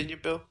my opinion,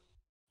 Bill?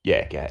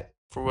 Yeah, go ahead.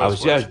 I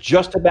was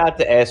just about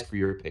to ask for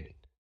your opinion.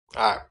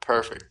 All right,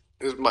 perfect.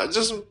 It's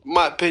just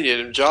my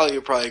opinion, and Jolly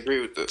will probably agree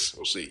with this.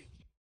 We'll see.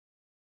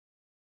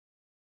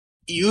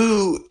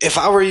 If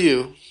I were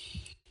you,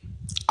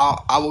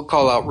 I would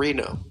call out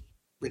Reno,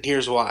 and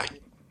here's why.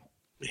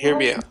 Hear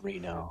me out.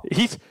 Reno.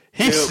 He's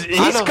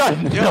got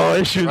no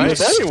issues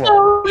with anyone.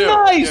 So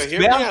nice,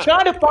 man. I'm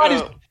trying to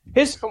find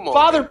his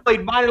father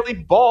played minor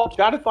league ball. I'm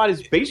trying to find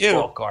his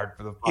baseball card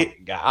for the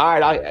fucking guy. All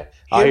right,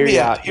 I'll hear you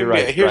out. You're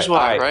right. Here's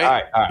why, right?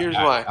 All right. Here's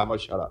why. I'm gonna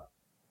shut up.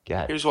 Go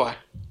ahead. Here's why.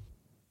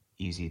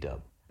 Easy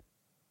dub.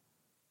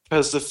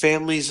 Because the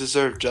families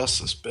deserve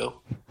justice,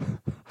 Bill.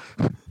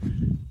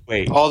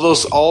 Wait.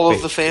 All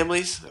of the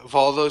families of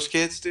all those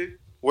kids, dude.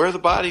 Where are the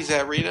bodies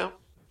at, Reno?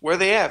 Where are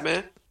they at,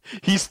 man?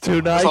 He's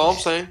too nice. That's all I'm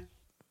saying.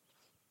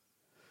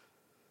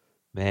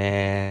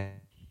 Man.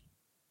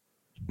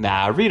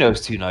 Nah,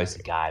 Reno's too nice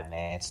a guy,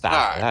 man. Stop.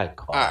 All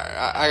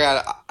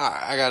right.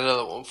 I got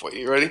another one for you.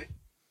 You ready?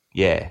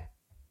 Yeah.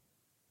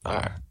 All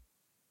right.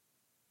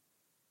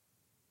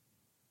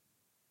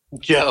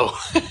 Joe.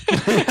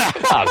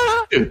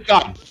 Dude,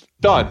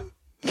 done.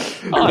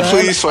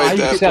 Please fight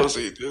that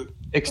pussy, dude.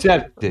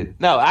 Accepted.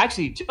 No,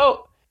 actually,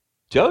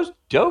 Joe's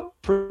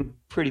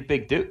pretty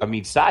big dude. I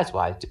mean,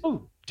 size-wise,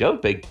 Joe's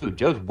big dude.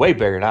 Joe's way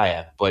bigger than I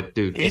am. But,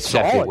 dude,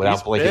 accepted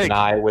without blinking an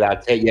eye,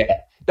 without saying,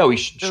 No,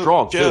 he's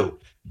strong, too.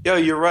 Yo,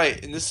 you're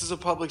right. And this is a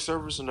public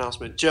service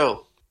announcement.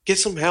 Joe, get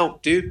some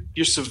help, dude.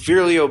 You're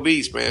severely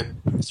obese,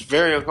 man. It's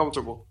very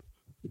uncomfortable.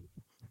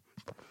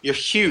 You're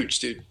huge,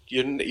 dude.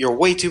 You're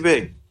way too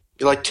big.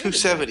 You're like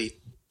 270,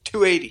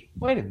 280.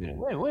 Wait a minute.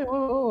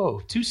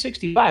 Whoa.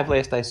 265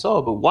 last I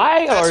saw, but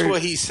why That's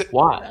what he said.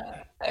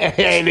 Why?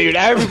 Hey, dude,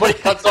 everybody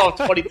cuts off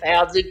 20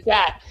 pounds in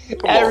chat.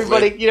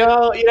 Everybody, you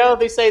know,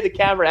 they say the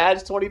camera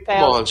adds 20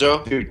 pounds. Come on,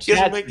 Joe. Dude,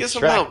 get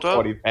some help,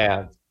 dog. 20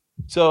 pounds.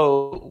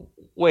 So,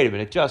 wait a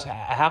minute, Just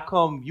how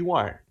come you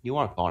weren't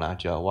calling out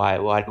Joe? Why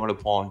do you want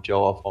to pawn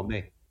Joe off on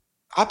me?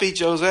 I beat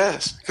Joe's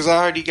ass because I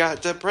already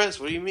got that press.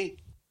 What do you mean?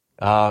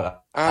 I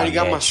already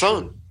got my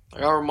son. I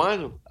got to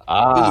remind him. Who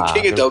the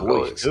king of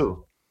Doko is.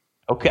 Too.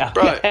 Okay,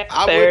 right.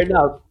 Fair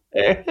enough.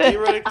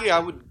 Theoretically, I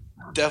would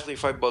definitely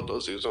fight both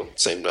those dudes on the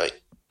same night.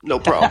 No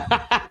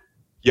problem.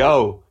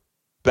 Yo,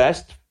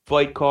 best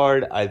fight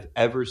card I've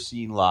ever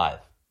seen live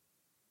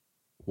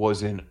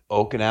was in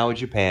Okinawa,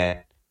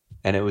 Japan,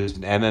 and it was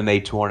an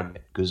MMA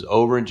tournament. Because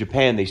over in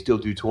Japan, they still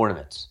do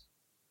tournaments.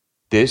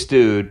 This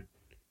dude,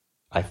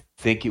 I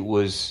think it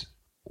was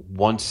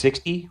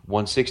 160,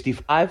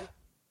 165,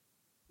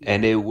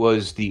 and it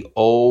was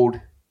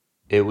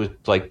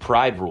like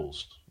Pride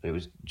rules. It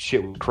was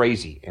shit was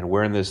crazy, and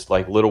we're in this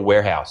like little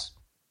warehouse.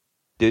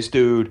 This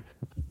dude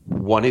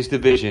won his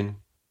division,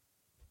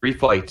 3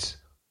 fights,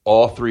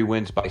 all 3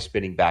 wins by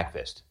spinning back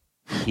fist.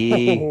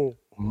 He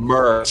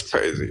murked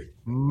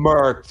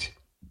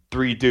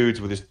 3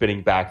 dudes with a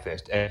spinning back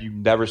fist, and you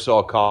never saw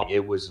it coming.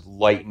 It was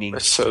lightning.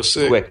 That's so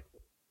sick. Quick.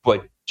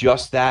 But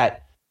just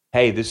that,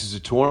 hey, this is a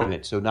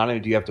tournament, so not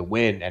only do you have to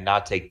win and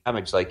not take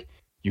damage, like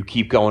you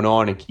keep going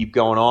on and keep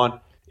going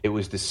on. It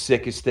was the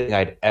sickest thing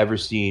I'd ever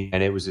seen,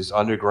 and it was this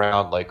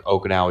underground, like,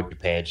 Okinawa,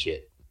 Japan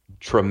shit.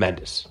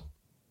 Tremendous.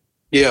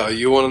 Yeah,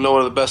 you want to know one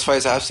of the best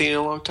fights I've seen in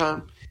a long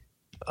time?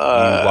 You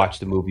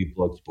watched the movie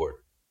Bloodsport.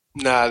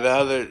 Nah,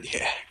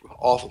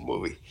 awful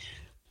movie.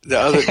 The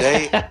other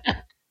day...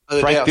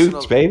 Frank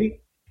Dukes, baby.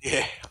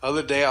 Yeah,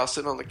 other day I was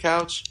sitting on the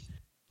couch,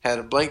 had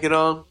a blanket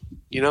on,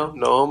 no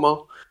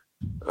homo,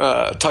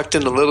 tucked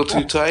in a little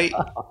too tight.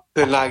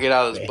 Could not get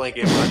out of this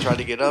blanket when I tried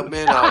to get up,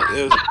 man.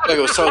 It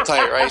was so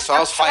tight, right? So I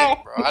was fighting,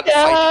 bro. I had to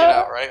fight to get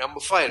out, right? I'm a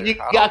fighter. I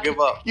don't give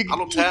up. I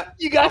don't tap.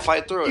 I'll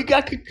fight through it. You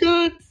got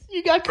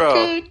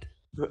cocooned.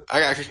 Bro, I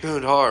got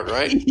cocooned hard,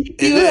 right?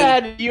 You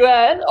had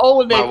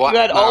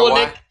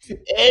Olenek.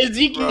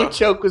 Ezekiel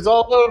choke was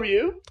all over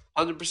you.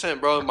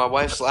 100%, bro. And my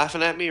wife's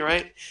laughing at me,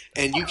 right?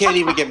 And you can't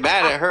even get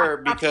mad at her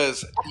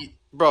because,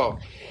 bro,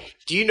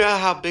 do you know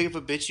how big of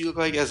a bitch you look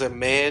like as a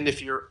man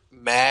if you're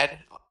mad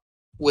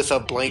with a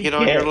blanket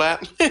on your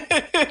lap?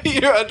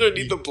 You're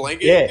underneath the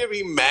blanket. You can't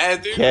be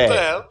mad, dude. What the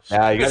hell?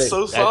 It's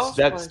so soft.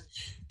 That's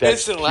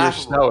instant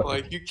laughable.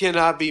 Like, you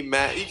cannot be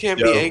mad. You can't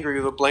be angry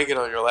with a blanket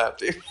on your lap,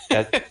 dude.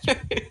 You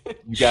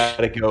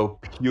gotta go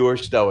pure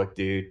stoic,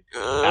 dude.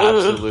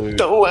 Absolute.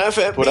 Don't laugh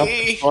at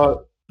me.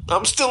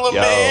 I'm still a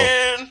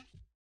man.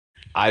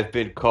 I've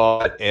been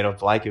caught in a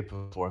blanket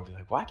before and be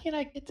like, why can't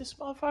I get this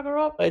motherfucker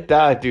up?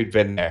 Dude,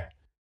 been there.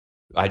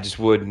 I just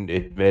wouldn't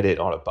admit it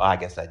on I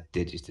guess I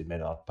did just admit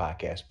it on a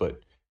podcast,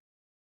 but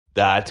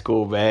that's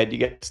cool, man. You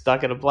get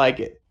stuck in a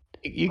blanket.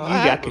 You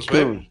got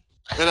cocoon.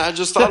 And I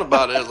just thought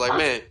about it. I was like,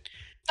 man,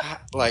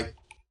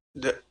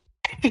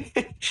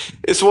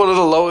 it's one of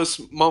the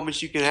lowest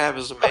moments you can have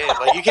as a man.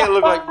 Like, you can't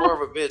look like more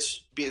of a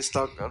bitch being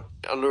stuck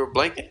under a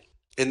blanket.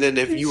 And then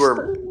if you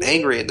were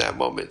angry in that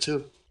moment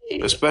too,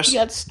 especially you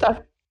got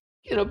stuck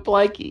in a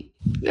blankie.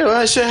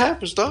 That shit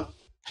happens, though.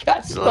 You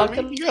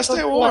gotta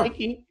stay warm.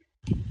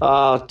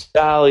 Oh,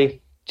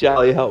 Jolly,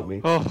 help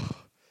me. Oh,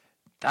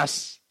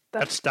 that's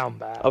down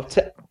bad.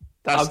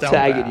 I'm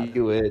tagging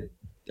you in.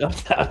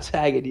 I'm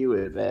tagging you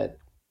in, man.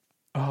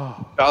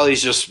 Oh,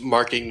 Jolly's just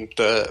marking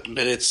the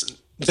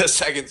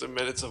seconds and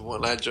minutes of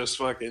when I just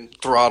fucking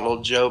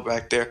throttled Joe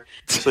back there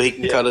so he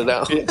can cut it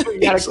out. You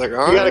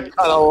gotta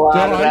cut a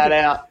lot of that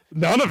out.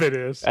 None of it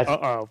is.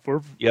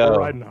 We're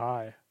riding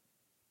high.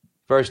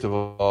 First of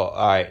all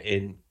right,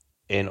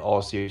 in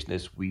all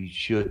seriousness, we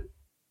should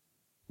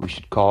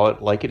call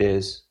it like it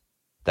is.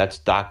 That's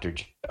Dr.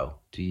 Joe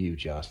to you,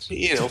 Jus.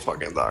 He ain't no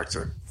fucking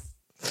doctor.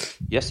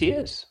 Yes, he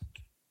is.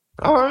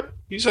 All right,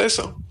 you say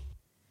so.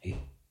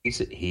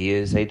 He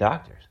is a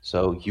doctor.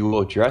 So you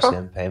will address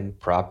him, pay him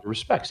proper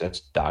respects.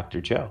 That's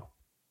Dr. Joe.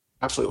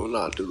 Absolutely will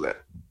not do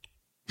that.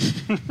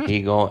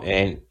 You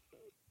gonna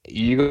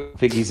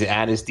think he's an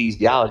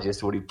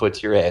anesthesiologist when he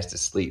puts your ass to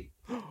sleep.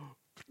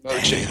 No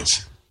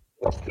chance.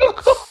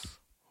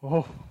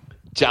 Oh,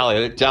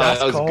 Jolly,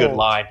 that was cold. A good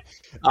line.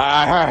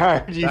 I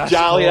heard you,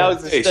 Jolly. That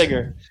was a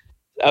stinger.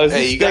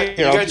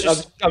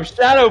 I'm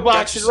shadow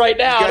boxing right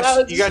now.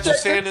 You got your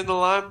sand in the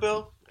line,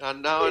 Bill? Now I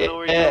know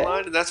where you're in the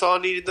line, and that's all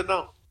I needed to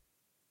know.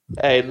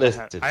 Hey,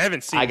 listen. I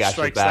haven't seen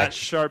strikes that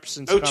sharp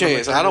since. No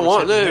chance. I don't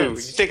want to. You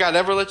think I'd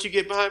ever let you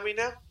get behind me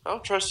now? I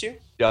don't trust you.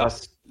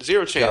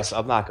 Zero chance.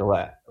 I'm not gonna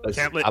let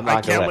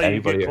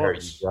anybody hurt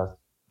you. Just.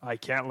 I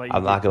can't let you.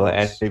 I'm not gonna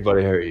let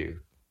anybody hurt you.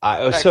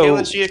 I can't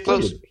let you get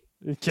close.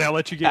 Can't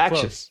let you get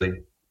close.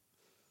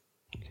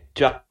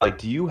 Like,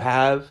 do you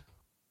have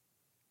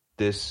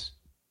this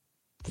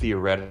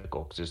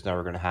theoretical, because it's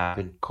never going to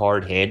happen,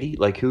 card handy?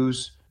 Like,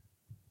 who's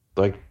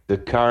like the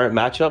current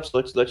matchups?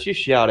 Let's just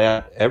shout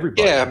out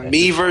everybody. Yeah,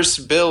 me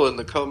versus Bill in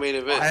the co-main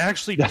event. I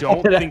actually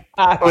don't think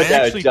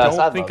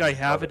I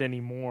have it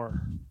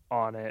anymore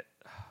on it.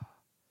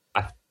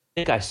 I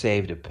think I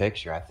saved a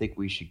picture. I think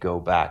we should go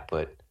back,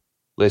 but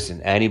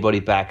listen, anybody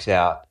backs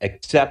out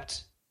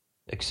except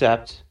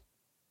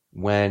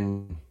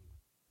when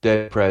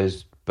Dead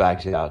Prez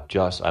backs out.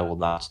 Just I will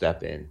not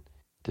step in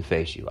to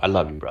face you. I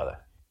love you, brother.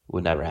 It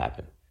would never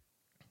happen.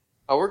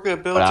 Oh, we're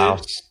good, Bill.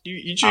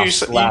 You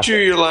drew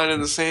your line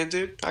in the sand,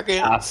 dude. I get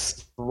it. I'll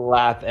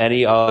slap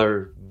any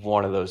other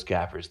one of those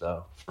gappers,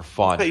 though, for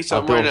fun. I'll tell you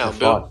something right now,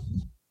 Bill.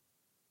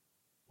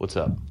 What's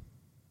up?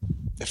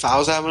 If I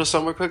was having a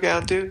summer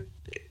cookout, dude,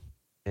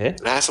 Yeah.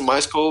 And have some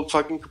ice cold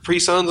fucking Capri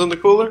Suns in the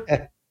cooler.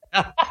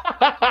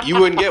 You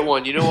wouldn't get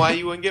one. You know why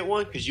you wouldn't get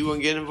one? Because you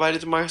wouldn't get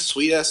invited to my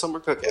sweet ass summer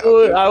cookout.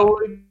 Dude. I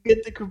wouldn't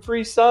get the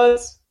Capri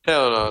Suns.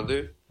 Hell no,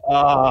 dude.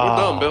 We're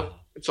done, Bill.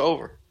 It's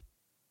over.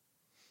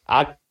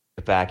 I'll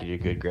get back in your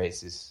good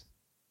graces.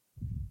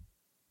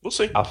 We'll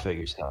see. I'll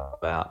figure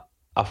something out.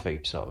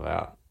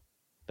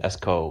 That's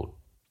cold.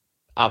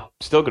 I'm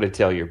still going to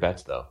tell your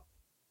bets, though.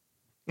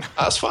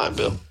 That's fine,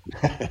 Bill.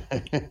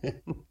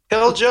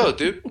 Hell, Joe,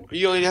 dude.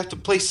 You only have to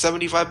place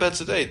 75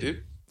 bets a day,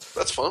 dude.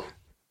 That's fun.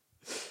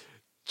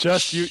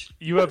 Just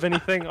you have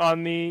anything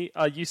on the?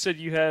 You said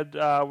you had.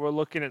 We're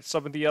looking at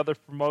some of the other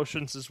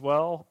promotions as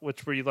well.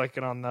 Which were you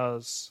liking on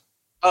those?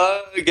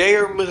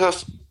 Gager,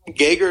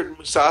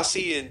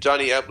 Musasi, and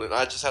Johnny Eblin.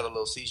 I just had a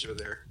little seizure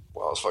there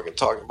while I was fucking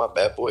talking about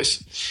bad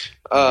boys.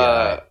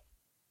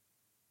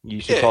 You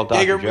should call Dr.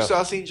 Gager, Joe.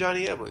 Musasi, and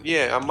Johnny Eblin.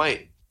 Yeah, I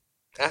might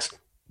ask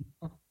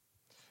him.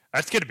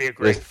 That's going to be a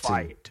great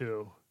fight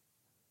too.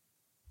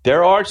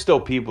 There are still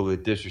people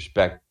that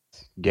disrespect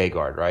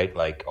Gegard, right?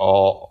 Like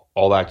all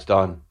that's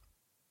done.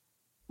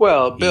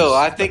 Well, Bill,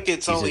 I think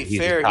it's only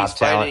fair he's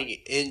talent. fighting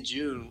in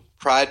June,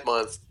 Pride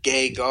Month,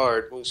 gay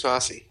guard,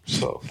 Musasi.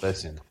 So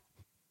listen,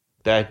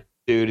 that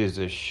dude is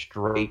a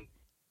straight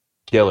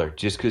killer.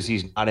 Just because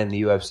he's not in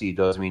the UFC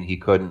doesn't mean he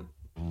couldn't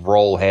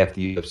roll half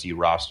the UFC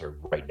roster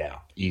right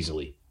now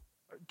easily.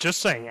 Just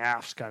saying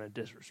Af's kind of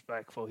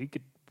disrespectful. He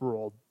could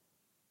roll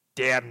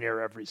damn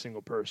near every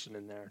single person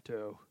in there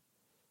too.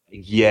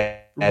 Yeah,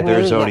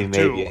 there's only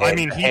maybe. I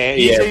mean,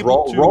 he's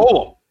able to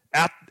roll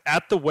him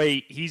at the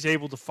weight. He's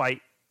able to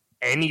fight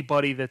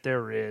anybody that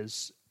there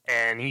is,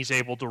 and he's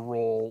able to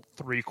roll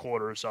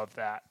 3/4 of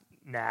that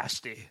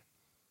nasty.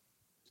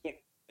 Can't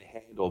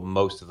handle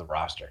most of the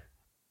roster.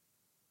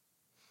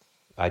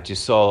 I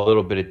just saw a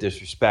little bit of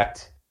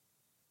disrespect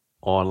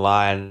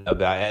online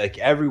about like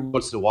every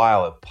once in a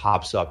while it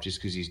pops up just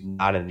because he's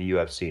not in the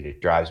UFC and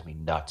it drives me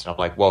nuts. And I'm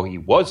like, well, he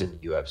was in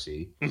the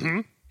UFC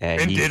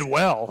and he did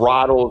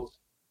well.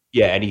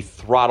 And he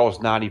throttles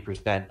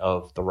 90%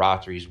 of the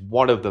roster. He's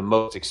one of the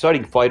most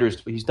exciting fighters.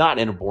 He's not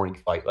in a boring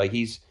fight. Like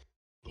he's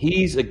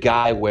a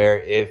guy where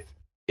if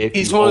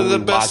he's one of the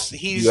best,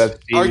 he's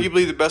UFC,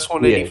 arguably the best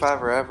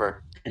 185er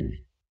ever.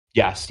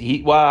 Yes, I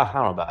don't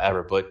know about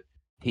ever, but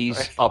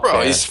he's up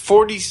there. He's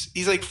 40.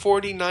 He's like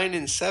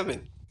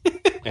 49-7.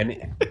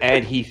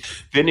 and he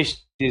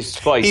finished his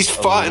fight. He's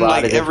fought in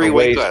like every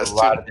weight class, a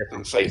lot of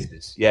different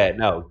places. Yeah,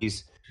 no,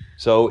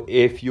 so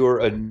if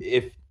you're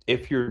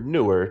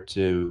newer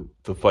to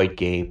the fight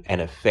game and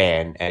a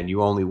fan, and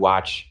you only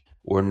watch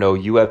or know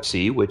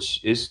UFC,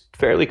 which is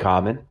fairly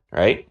common,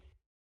 right?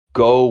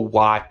 Go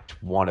watch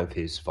one of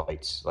his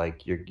fights.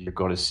 Like you're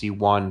going to see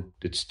one.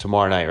 It's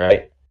tomorrow night,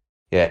 right?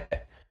 Yeah.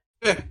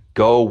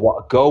 Go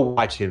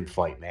watch him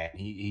fight, man.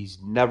 He's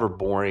never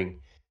boring.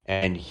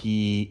 And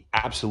he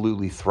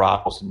absolutely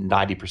throttles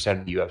 90%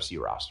 of the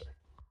UFC roster.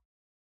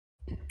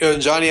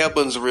 And Johnny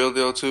Eplin's the real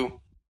deal,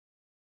 too.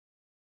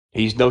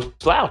 He's no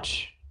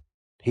slouch.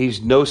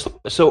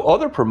 So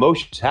other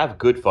promotions have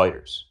good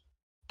fighters.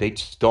 They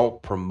just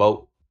don't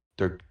promote.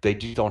 They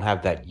just don't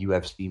have that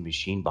UFC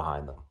machine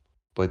behind them.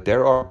 But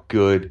there are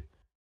good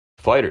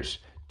fighters.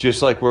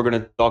 Just like we're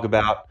going to talk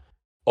about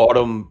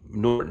Autumn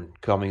Norton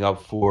coming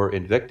up for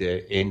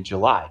Invicta in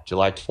July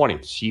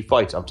 20th. She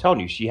fights. I'm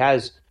telling you, she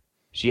has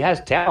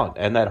talent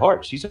and that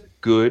heart. She's a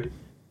good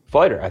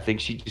fighter. I think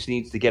she just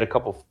needs to get a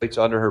couple fights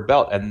under her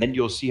belt, and then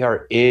you'll see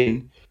her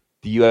in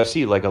the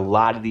UFC. Like a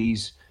lot of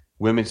these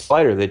women's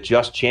fighter that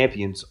just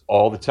champions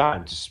all the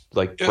time, just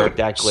like break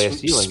that glass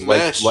ceiling,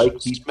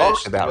 like he's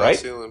talking about, right?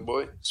 Ceiling,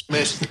 boy.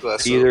 Smash the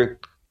glass ceiling.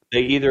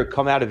 They either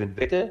come out of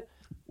Invicta,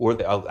 or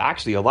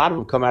actually a lot of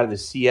them come out of the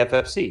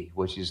CFFC,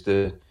 which is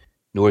the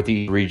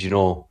Northeast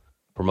Regional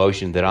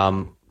promotion that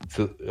I'm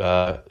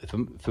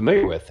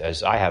familiar with,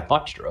 as I have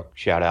Punchstroke.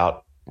 Shout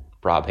out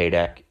Rob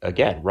Haydek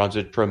again, runs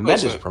a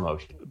tremendous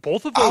promotion.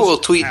 Both of those. I will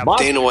tweet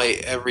Dana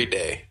White every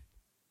day.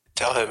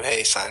 Tell him,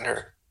 hey, sign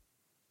her.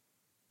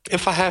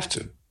 If I have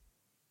to.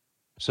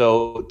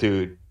 So,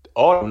 dude,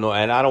 Autumn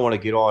Norton, and I don't want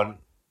to get on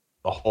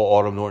the whole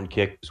Autumn Norton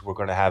kick because we're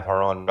going to have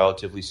her on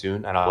relatively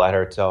soon, and I'll let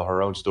her tell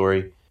her own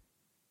story.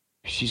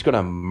 She's going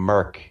to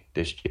murk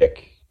this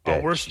chick.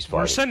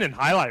 We're sending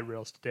highlight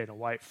reels to Dana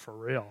White for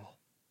real.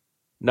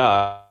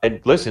 No,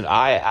 and listen,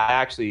 I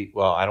actually,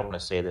 I don't want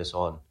to say this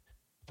on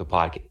the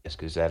podcast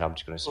because then I'm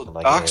just going to sound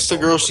like dox the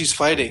girl she's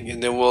fighting,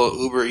 and then we'll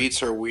Uber Eats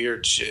her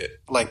weird shit.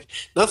 Like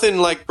nothing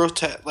like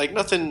grotesque, like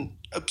nothing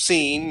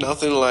obscene,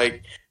 nothing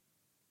like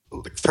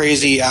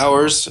crazy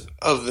hours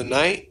of the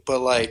night, but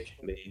like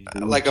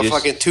a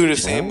fucking tuna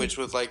sandwich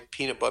with like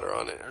peanut butter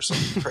on it or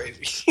something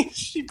crazy.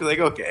 She'd be like,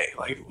 okay,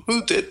 like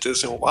who did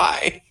this and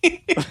why?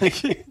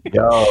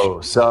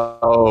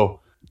 So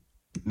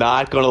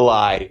not gonna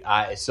lie,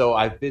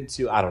 I've been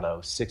to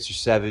 6 or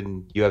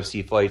 7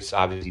 UFC fights,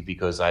 obviously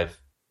because I've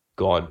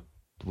gone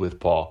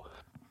with Paul,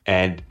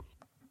 and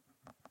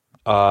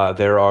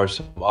there are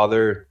some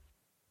other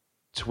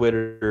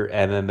Twitter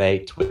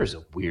MMA. Twitter's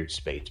a weird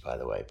space, by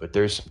the way, but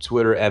there's some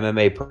Twitter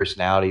MMA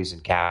personalities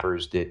and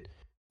cappers that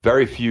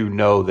very few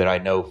know that I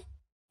know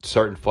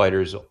certain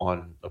fighters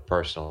on a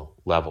personal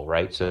level,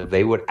 right? So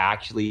they would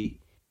actually,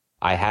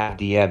 I have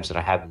DMs and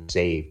I have them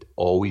saved.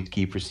 Always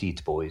keep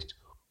receipts, boys.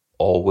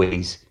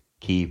 Always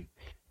keep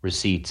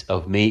receipts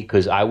of me,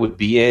 because I would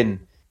be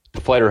in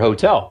the fighter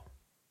hotel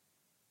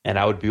and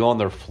I would be on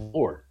their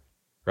floor,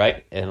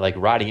 right? And like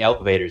riding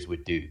elevators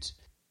with dudes.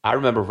 I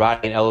remember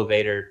riding an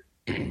elevator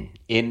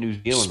in New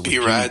Zealand Speed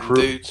with riding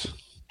dudes.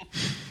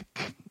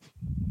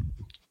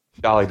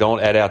 Golly, don't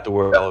edit out the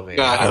word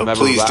elevator. I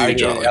remember please riding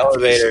do, in an Jolly,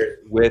 elevator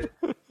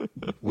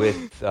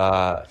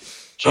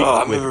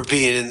I remember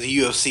being in the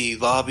UFC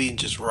lobby and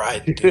just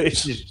riding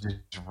dudes. just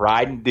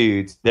riding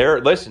dudes.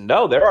 There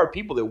are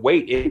people that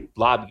wait in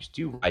lobbies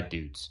to ride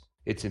dudes.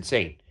 It's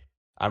insane.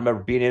 I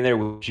remember being in there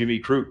with Jimmy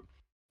Crute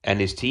and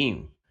his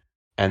team,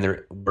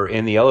 and we're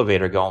in the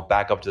elevator going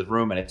back up to the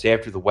room, and it's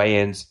after the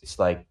weigh-ins. It's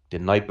like the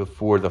night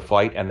before the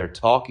fight, and they're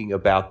talking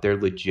about their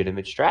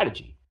legitimate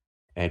strategy.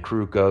 And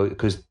Crute goes,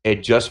 because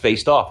it just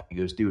faced off. He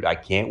goes, dude, I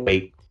can't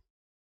wait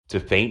to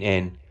feint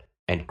in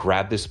and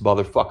grab this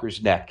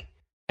motherfucker's neck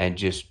and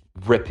just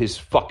rip his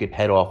fucking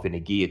head off in a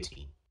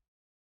guillotine.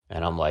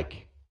 And I'm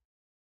like,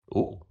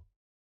 ooh,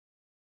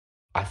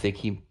 I think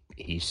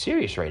he's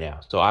serious right now.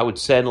 So I would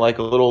send like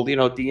a little,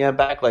 DM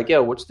back, like,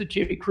 yo, what's the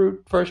Jimmy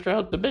Crute first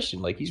round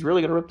submission? Like, he's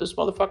really going to rip this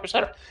motherfucker's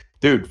head off.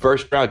 Dude,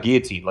 first round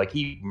guillotine. Like,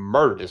 he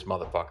murdered this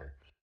motherfucker.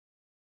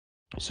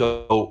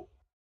 So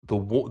the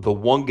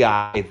one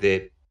guy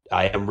that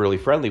I am really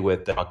friendly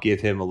with, that I'll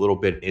give him a little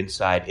bit of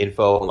inside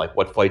info on like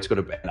what fight's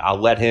going to be, and I'll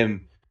let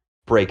him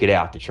break it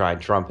out to try and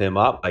trump him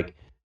up. Like,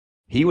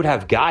 he would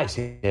have guys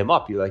hit him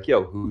up. You're like,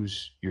 yo,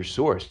 who's your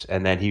source?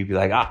 And then he'd be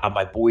like,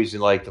 my boy's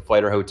in like the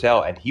fighter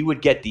hotel. And he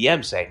would get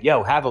DM saying,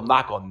 yo, have him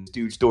knock on this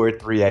dude's door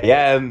at 3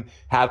 a.m.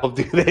 Have him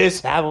do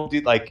this. Have him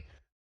do like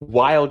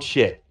wild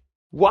shit.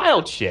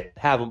 Wild shit.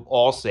 Have them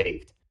all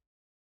saved.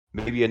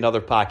 Maybe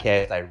another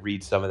podcast, I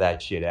read some of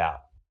that shit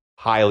out.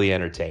 Highly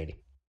entertaining.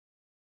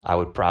 I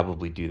would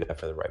probably do that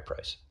for the right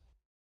price.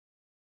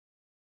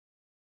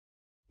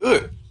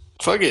 Good.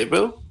 Fuck it,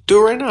 Bill. Do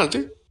it right now,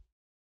 dude.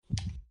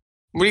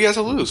 What do you guys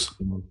to lose?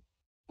 No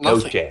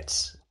Nothing.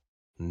 chance.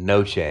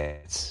 No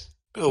chance.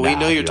 Bill, we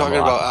know you're talking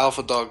about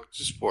Alpha Dog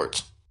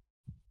Sports.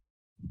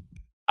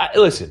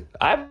 Listen,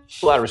 I have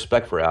a lot of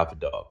respect for Alpha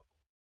Dog.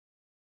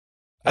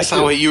 That's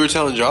not what you were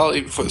telling Jolly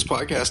before this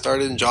podcast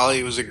started, and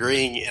Jolly was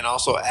agreeing and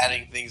also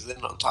adding things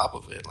in on top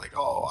of it. Like,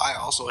 oh, I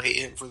also hate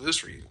him for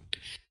this reason.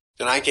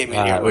 Then I came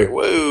in here like,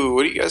 whoa,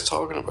 what are you guys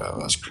talking about?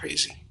 That's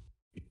crazy.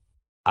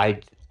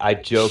 I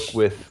joke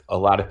with a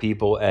lot of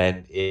people,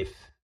 and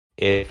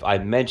if I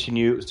mention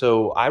you,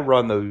 so I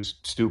run those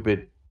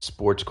stupid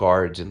sports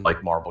cards and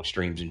like marble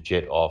streams and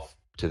shit off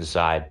to the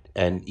side,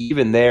 and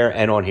even there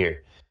and on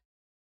here,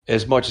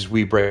 as much as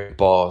we break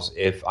balls,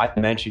 if I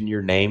mention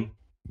your name,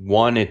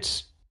 one,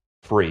 it's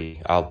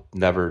free. I'll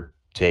never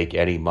take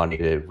any money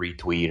to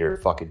retweet or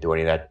fucking do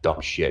any of that dumb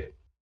shit.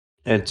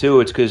 And two,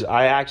 it's because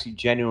I actually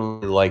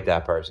genuinely like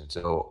that person.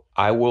 So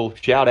I will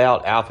shout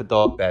out Alpha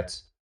Dog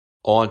Bets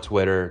on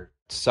Twitter.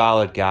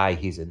 Solid guy.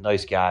 He's a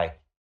nice guy.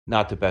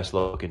 Not the best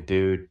looking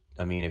dude.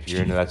 I mean, if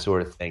you're into that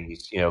sort of thing,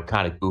 he's,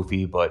 kind of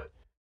goofy, but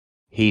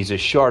he's a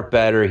sharp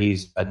better.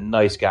 He's a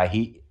nice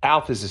guy.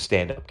 Alpha's a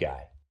stand-up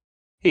guy.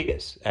 He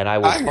is. And I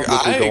will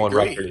publicly go on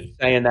record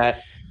saying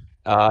that.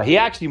 He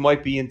actually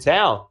might be in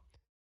town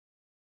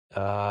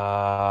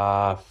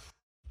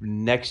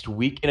next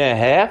week and a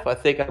half. I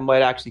think I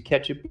might actually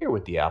catch a beer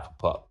with the Alpha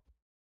Pup.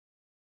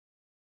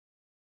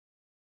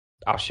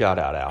 I'll shout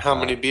out Alpha. How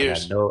many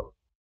beers?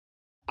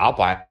 I'll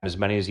buy him as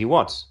many as he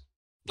wants.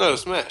 No,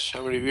 smash.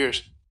 How many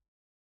beers?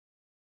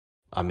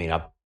 I mean,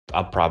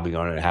 I'm probably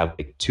going to have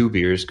like 2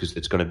 beers because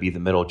it's going to be the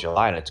middle of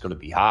July and it's going to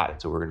be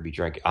hot. So we're going to be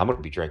drinking. I'm going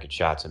to be drinking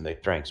shots and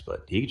make drinks,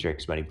 but he can drink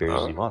as many beers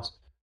as he wants.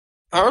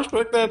 I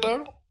respect that,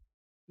 though.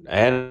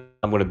 And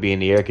I'm going to be in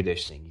the air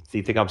conditioning.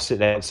 You think I'm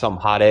sitting out in some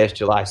hot-ass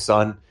July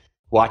sun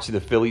watching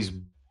the Phillies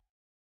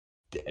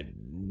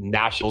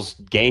Nationals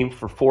game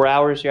for 4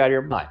 hours? You're out of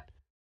your mind.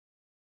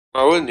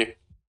 Why wouldn't you?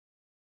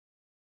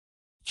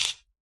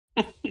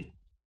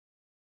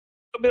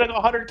 It'll be like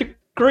 100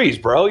 degrees,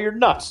 bro. You're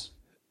nuts.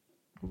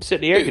 I'm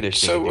sitting in the air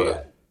conditioning.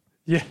 So,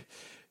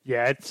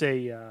 yeah, it's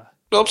a...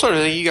 No, I'm starting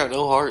to think you got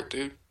no heart,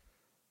 dude.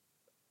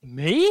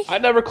 Me? I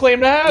never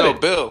claimed to have it. No,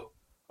 Bill.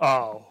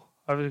 Oh,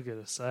 I was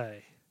going to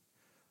say.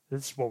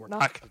 This is what we're not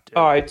going to do.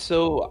 All right,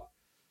 so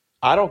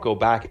I don't go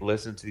back and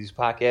listen to these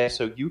podcasts,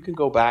 so you can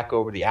go back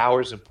over the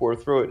hours and pour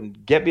through it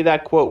and get me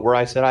that quote where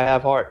I said I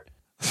have heart.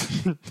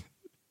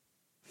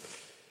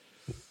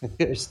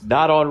 It's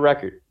not on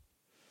record.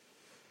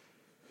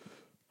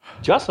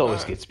 Just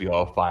always gets me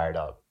all fired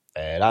up.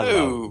 And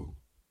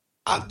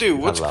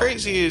what's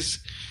crazy is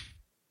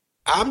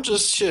I'm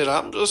just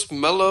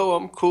mellow.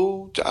 I'm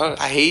cool.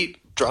 I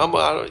hate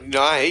drama.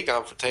 I hate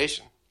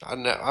confrontation.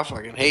 I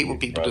fucking hate when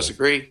people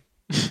disagree.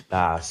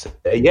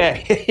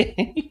 Yeah.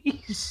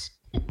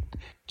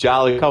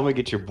 Jolly, come and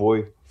get your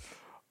boy.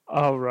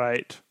 All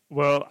right.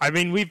 Well, I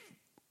mean,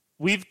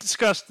 we've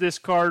discussed this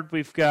card.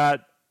 We've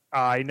got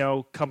I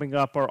know coming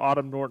up our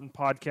Autumn Norton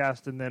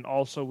podcast, and then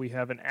also we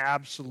have an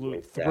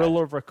absolute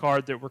thriller of a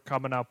card that we're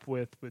coming up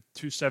with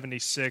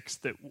 276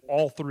 that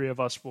all three of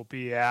us will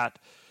be at.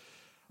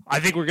 I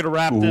think we're going to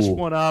wrap this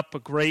one up. A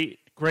great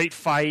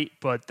fight,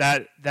 but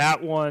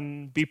that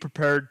one, be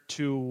prepared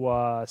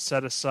to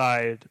set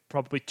aside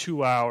probably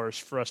 2 hours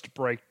for us to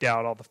break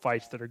down all the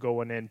fights that are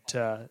going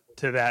into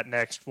that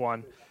next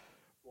one.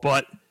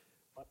 But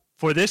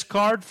for this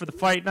card, for the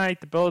fight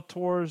night, the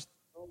Bellators.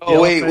 Oh,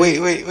 wait.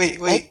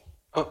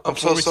 I'm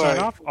so sorry.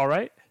 All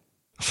right.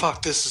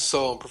 Fuck, this is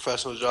so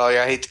unprofessional, Jolly.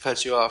 I hate to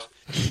cut you off.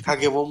 Can I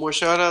get one more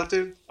shout out,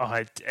 dude?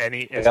 I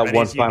got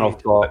one final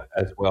thought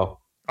as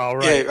well. All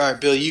right. Yeah, all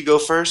right, Bill, you go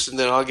first, and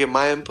then I'll give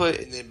my input,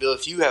 and then, Bill,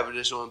 if you have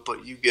additional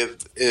input, you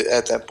give it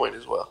at that point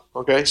as well.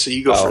 Okay? So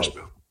you go first,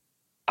 Bill.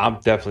 I'm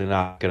definitely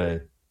not going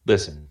to –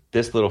 listen,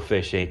 this little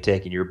fish ain't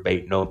taking your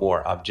bait no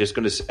more. I'm just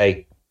going to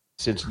say,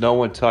 since no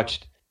one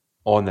touched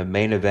on the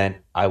main event,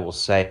 I will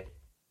say,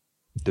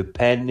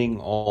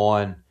 depending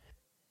on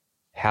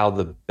how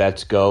the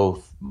bets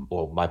go,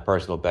 well, my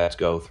personal bets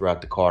go throughout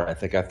the card, I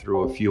think I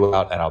threw a few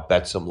out, and I'll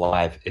bet some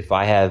live. If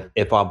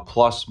I'm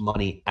plus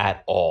money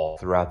at all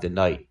throughout the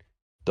night,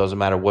 doesn't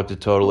matter what the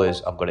total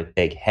is, I'm going to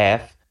take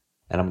half,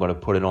 and I'm going to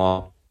put it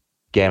on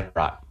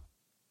GAMROT.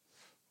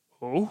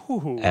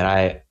 Ooh.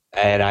 And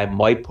I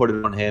might put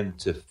it on him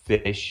to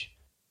finish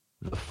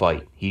the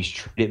fight. He's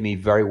treated me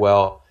very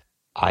well.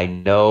 I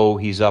know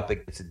he's up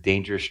against a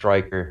dangerous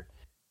striker.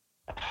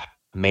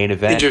 Main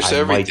event,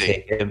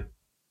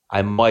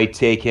 I might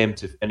take him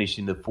to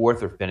finishing the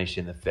fourth or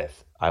finishing the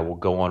fifth. I will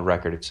go on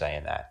record of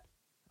saying that.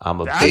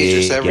 I'm a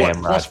big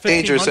GAMROT.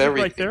 Dangerous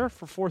everything. Right there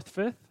for fourth,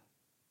 fifth?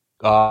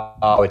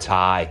 Oh, it's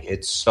high.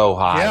 It's so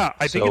high. Yeah,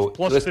 I think it's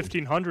plus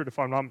 1,500 if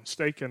I'm not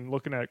mistaken,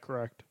 looking at it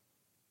correct.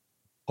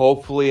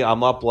 Hopefully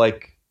I'm up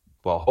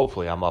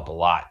hopefully I'm up a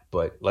lot.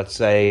 But let's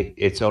say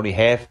it's only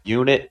half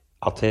unit.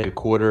 I'll take a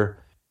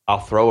quarter. I'll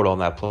throw it on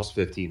that plus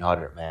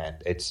 1,500, man.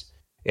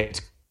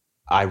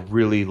 I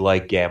really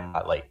like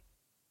GAMROT.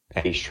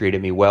 And he's treated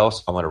me well,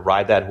 so I'm going to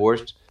ride that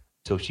horse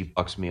until she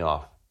bucks me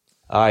off.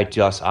 All right,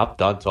 Just, I'm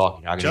done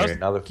talking. I'm going to hear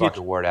another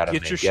fucking word out of me.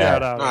 Get your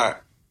shout out. All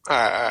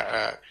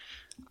right.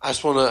 I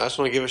just want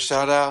to give a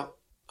shout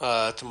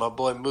out to my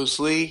boy Moose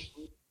Lee.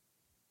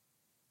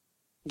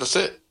 That's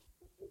it.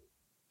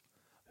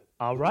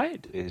 All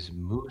right. Is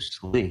Moose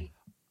Lee?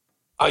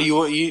 Oh,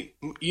 you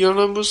don't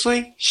know Moose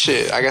Lee?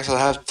 Shit, I guess I'll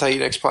have to tell you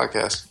next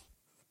podcast.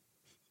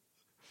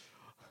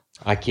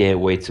 I can't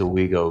wait till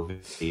we go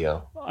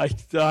video.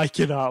 I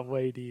cannot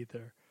wait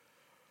either.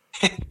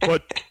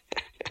 But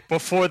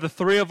before the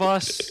three of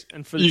us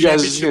and for the you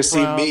guys are championship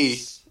gonna see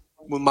me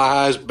with my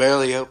eyes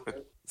barely open,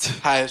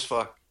 high as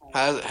fuck,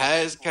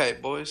 high as a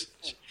kite, boys.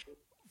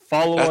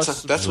 Follow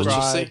us. That's what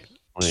you see.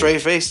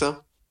 Straight face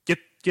though.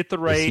 Get the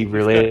rate. Is he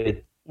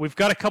related? We've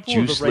got a couple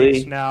Juice of the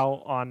rates Lee?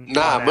 now on.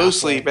 Nah, on Moose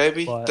Apple, Lee,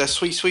 baby. but... That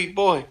sweet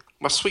boy,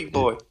 my sweet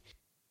boy.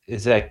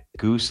 Is that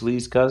Goose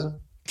Lee's cousin?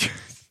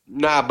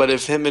 Nah, but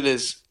if him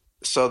and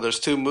so there's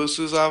two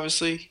mooses,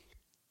 obviously,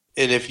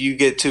 and if you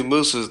get two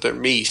mooses, they're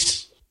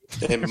meese,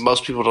 and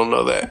most people don't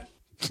know that.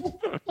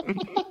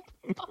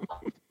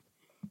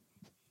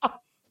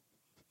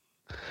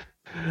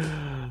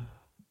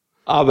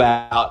 I'm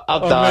out.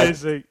 I'm done.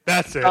 Amazing.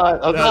 That's it.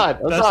 I'm done.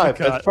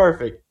 That's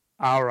perfect.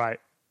 All right.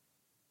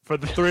 For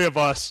the three of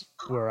us,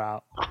 we're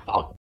out.